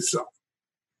fix itself.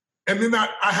 And then I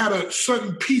had a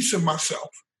sudden peace in myself.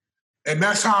 And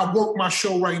that's how I work my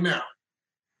show right now.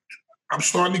 I'm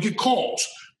starting to get calls,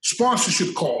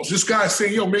 sponsorship calls. This guy's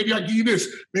saying, yo, maybe I give you this,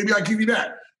 maybe I give you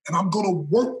that. And I'm going to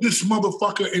work this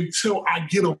motherfucker until I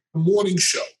get a morning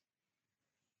show.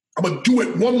 I'm going to do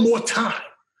it one more time.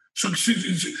 So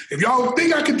if y'all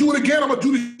think I can do it again, I'm going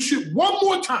to do this shit one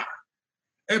more time.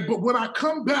 But when I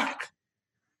come back,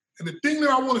 and the thing that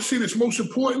I want to say that's most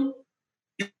important,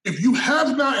 if you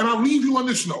have not, and I'll leave you on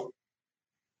this note,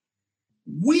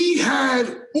 we had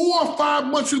 4 or 5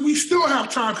 months, and we still have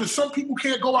time because some people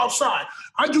can't go outside.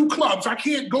 I do clubs. I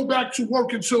can't go back to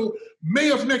work until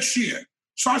May of next year.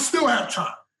 So I still have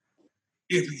time.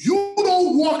 If you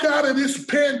don't walk out of this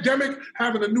pandemic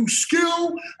having a new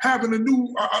skill, having a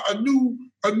new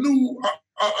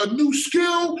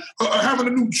skill, having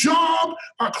a new job,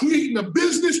 creating a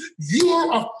business,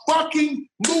 you're a fucking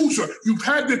loser. You've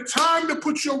had the time to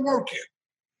put your work in.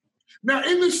 Now,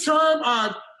 in this time,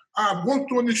 I've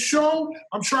worked on this show.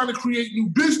 I'm trying to create new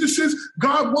businesses.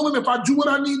 God willing, if I do what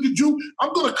I need to do,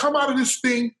 I'm going to come out of this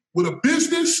thing with a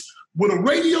business, with a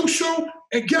radio show,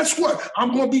 and guess what?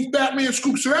 I'm going to be Fat Man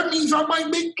Scoop. So that means I might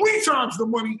make 3 times the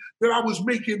money that I was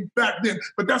making back then.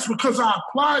 But that's because I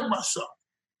applied myself.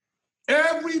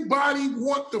 Everybody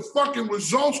want the fucking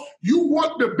results. You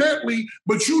want the Bentley,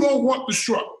 but you don't want the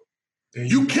struggle.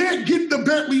 You can't get the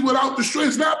Bentley without the struggle.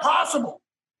 It's not possible.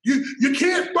 You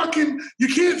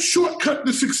can't shortcut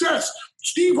the success.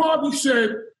 Steve Harvey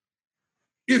said,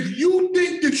 if you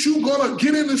think that you're going to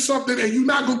get into something and you're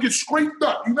not going to get scraped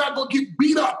up, you're not going to get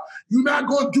beat up, you're not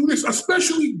going to do this,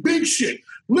 especially big shit.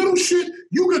 Little shit,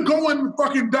 you could go in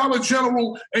fucking Dollar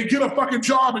General and get a fucking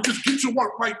job and just get to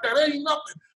work like that. Ain't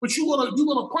nothing. But you're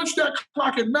gonna punch that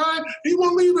clock at 9 and you're going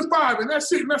to leave at 5, and that's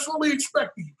it. And that's all they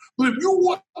expect of you. But if you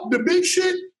want the big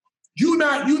shit, you're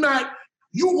going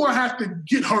to have to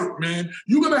get hurt, man.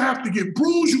 You're going to have to get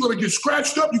bruised. You're going to get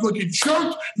scratched up. You're going to get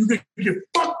jerked. You're going to get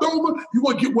fucked over. You're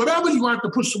going to get whatever. You're going to have to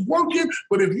put some work in.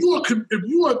 But if you're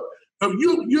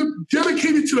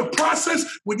dedicated to the process,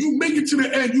 when you make it to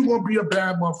the end, you're going to be a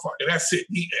bad motherfucker. That's it.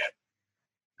 The end.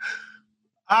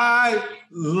 I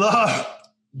love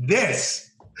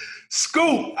this.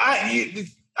 Scoop, I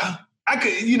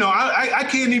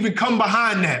can't even come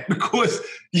behind that because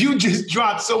you just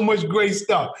dropped so much great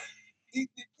stuff.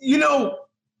 You know,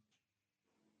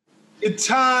 the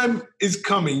time is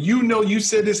coming. You know, you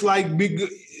said it's like big.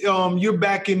 You're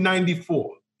back in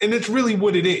 '94, and it's really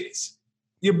what it is.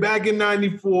 You're back in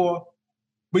 '94,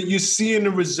 but you're seeing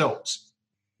the results.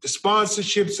 The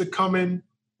sponsorships are coming.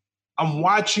 I'm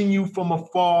watching you from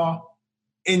afar,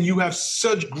 and you have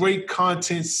such great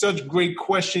content, such great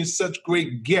questions, such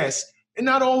great guests, and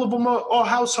not all of them are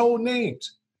household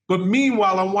names. But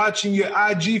meanwhile, I'm watching your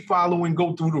IG following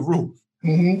go through the roof.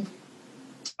 Mm-hmm.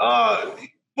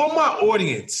 For my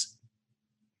audience,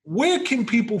 where can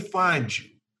people find you?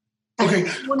 Okay.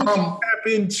 When you tap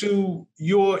into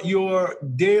your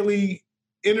daily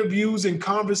interviews and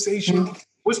conversations,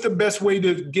 what's the best way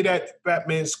to get at Fat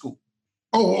Man Scoop?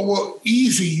 Oh, well,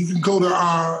 easy. You can go to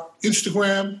our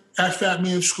Instagram at Fat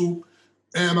Man Scoop.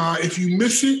 And if you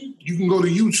miss it, you can go to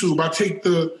YouTube. I take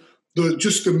the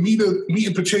meat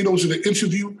and potatoes of the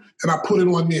interview and I put it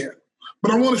on there.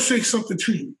 But I want to say something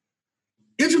to you.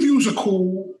 Interviews are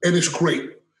cool and it's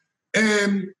great.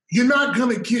 And you're not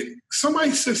going to get,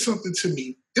 somebody said something to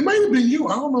me. It might have been you.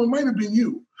 I don't know. It might have been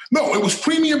you. No, it was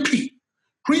Premium Pete.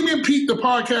 Premium Pete, the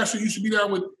podcaster, used to be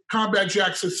down with Combat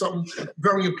Jack, said something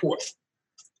very important.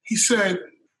 He said,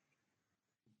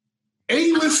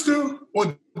 A-lister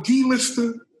or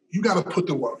D-lister, you got to put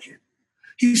the work in.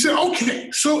 He said,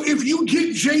 okay, so if you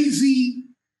get Jay-Z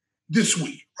this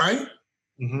week, right?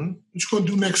 Mm-hmm. What you going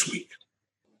to do next week?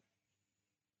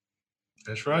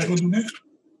 That's right. What you going to do next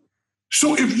week?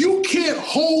 So if you can't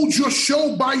hold your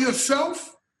show by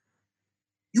yourself,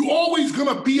 you're always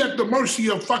going to be at the mercy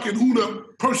of fucking who the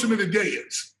person of the day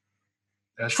is.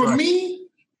 That's right.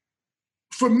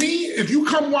 For me, if you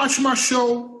come watch my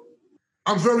show,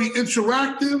 I'm very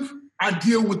interactive. I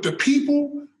deal with the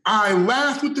people. I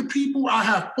laugh with the people. I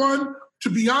have fun. To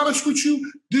be honest with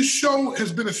you, this show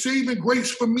has been a saving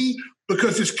grace for me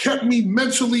because it's kept me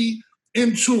mentally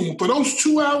in tune. For those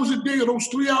 2 hours a day or those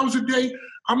 3 hours a day,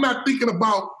 I'm not thinking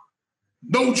about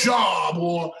no job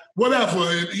or whatever.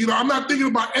 I'm not thinking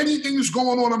about anything that's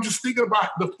going on. I'm just thinking about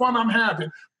the fun I'm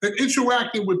having and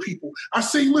interacting with people. I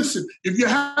say, listen, if you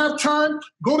have time,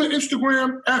 go to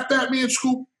Instagram at Fat Man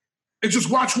Scoop and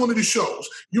just watch one of the shows.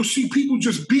 You'll see people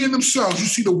just being themselves. You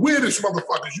see the weirdest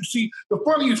motherfuckers. You see the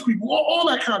funniest people, all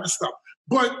that kind of stuff.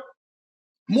 But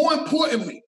more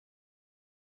importantly,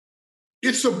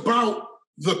 it's about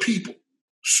the people.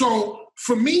 So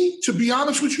for me, to be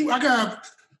honest with you, I had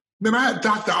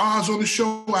Dr. Oz on the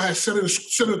show. I had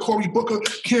Senator Cory Booker,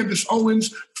 Candace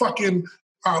Owens, fucking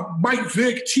Mike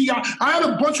Vick, T.I. I had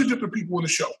a bunch of different people on the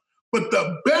show. But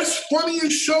the best,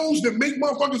 funniest shows that make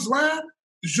motherfuckers laugh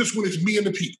is just when it's me and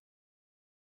the people.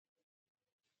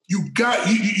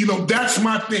 That's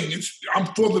my thing. I'm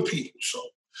for the people. So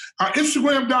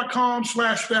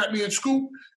Instagram.com/FatManScoop.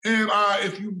 And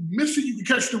if you miss it, you can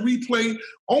catch the replay.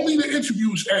 Only the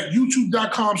interviews at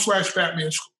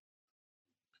YouTube.com/FatManScoop.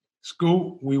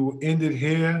 Scoop, we will end it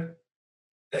here.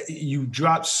 You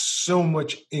dropped so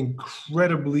much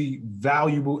incredibly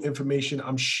valuable information.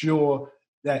 I'm sure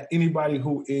that anybody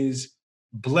who is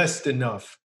blessed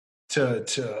enough to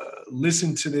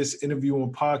listen to this interview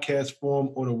on podcast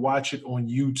form or to watch it on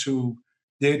YouTube,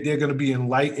 they're going to be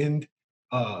enlightened.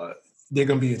 They're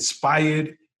going to be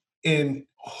inspired. And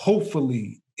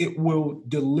hopefully it will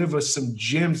deliver some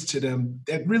gems to them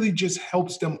that really just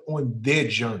helps them on their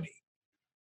journey.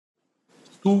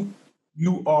 Scoop,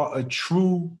 you are a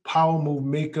true power move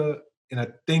maker, and I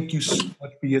thank you so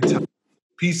much for your time.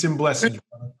 Peace and blessings,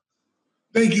 brother.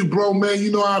 Thank you, bro,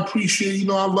 man. I appreciate it.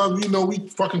 I love we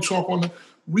fucking talk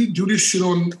we do this shit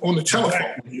on the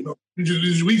telephone.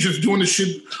 We just doing this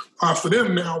shit for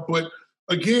them now. But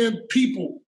again,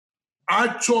 people,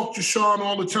 I talk to Sean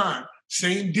all the time.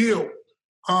 Same deal.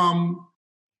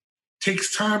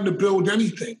 Takes time to build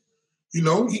anything. He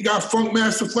got Funk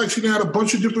Master Flex. He had a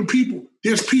bunch of different people.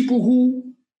 There's people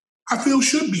who I feel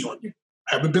should be on there.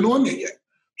 Haven't been on there yet.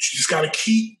 You just got to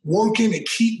keep working and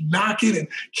keep knocking and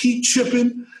keep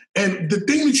chipping. And the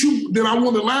thing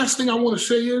the last thing I want to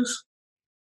say is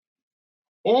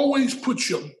always put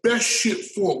your best shit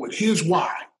forward. Here's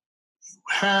why. You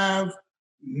have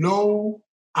no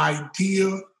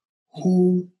idea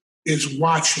who is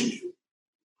watching you.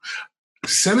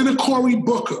 Senator Cory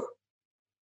Booker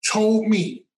told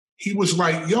me, he was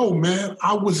like, yo, man,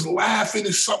 I was laughing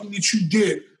at something that you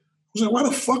did. I was like, why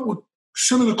the fuck would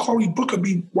Senator Cory Booker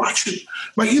be watching?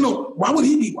 Like, why would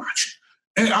he be watching?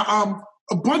 And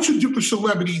a bunch of different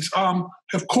celebrities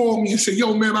have called me and said,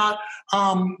 yo, man,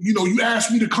 you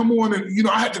asked me to come on and,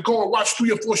 I had to go and watch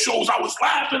 3 or 4 shows. I was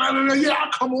laughing. Yeah,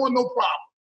 I'll come on, no problem.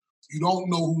 You don't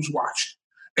know who's watching.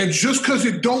 And just because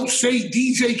it don't say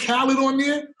DJ Khaled on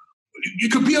there,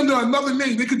 it could be under another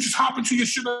name. They could just hop into your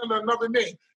shit under another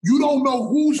name. You don't know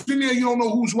who's in there. You don't know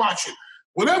who's watching.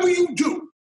 Whatever you do,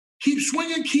 keep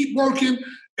swinging, keep working,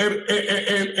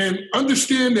 and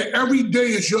understand that every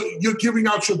day is you're giving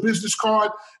out your business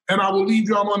card. And I will leave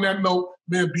y'all on that note.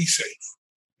 Man, be safe.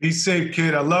 Be safe,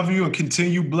 kid. I love you and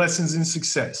continue blessings and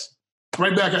success.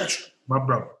 Right back at you. My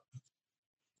brother.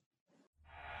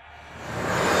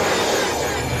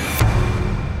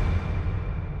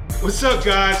 What's up,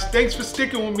 guys? Thanks for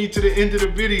sticking with me to the end of the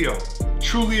video.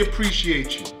 Truly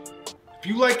appreciate you. If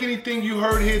you like anything you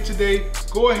heard here today,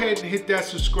 go ahead and hit that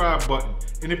subscribe button.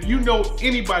 And if you know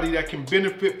anybody that can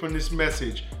benefit from this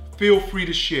message, feel free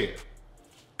to share.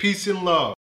 Peace and love.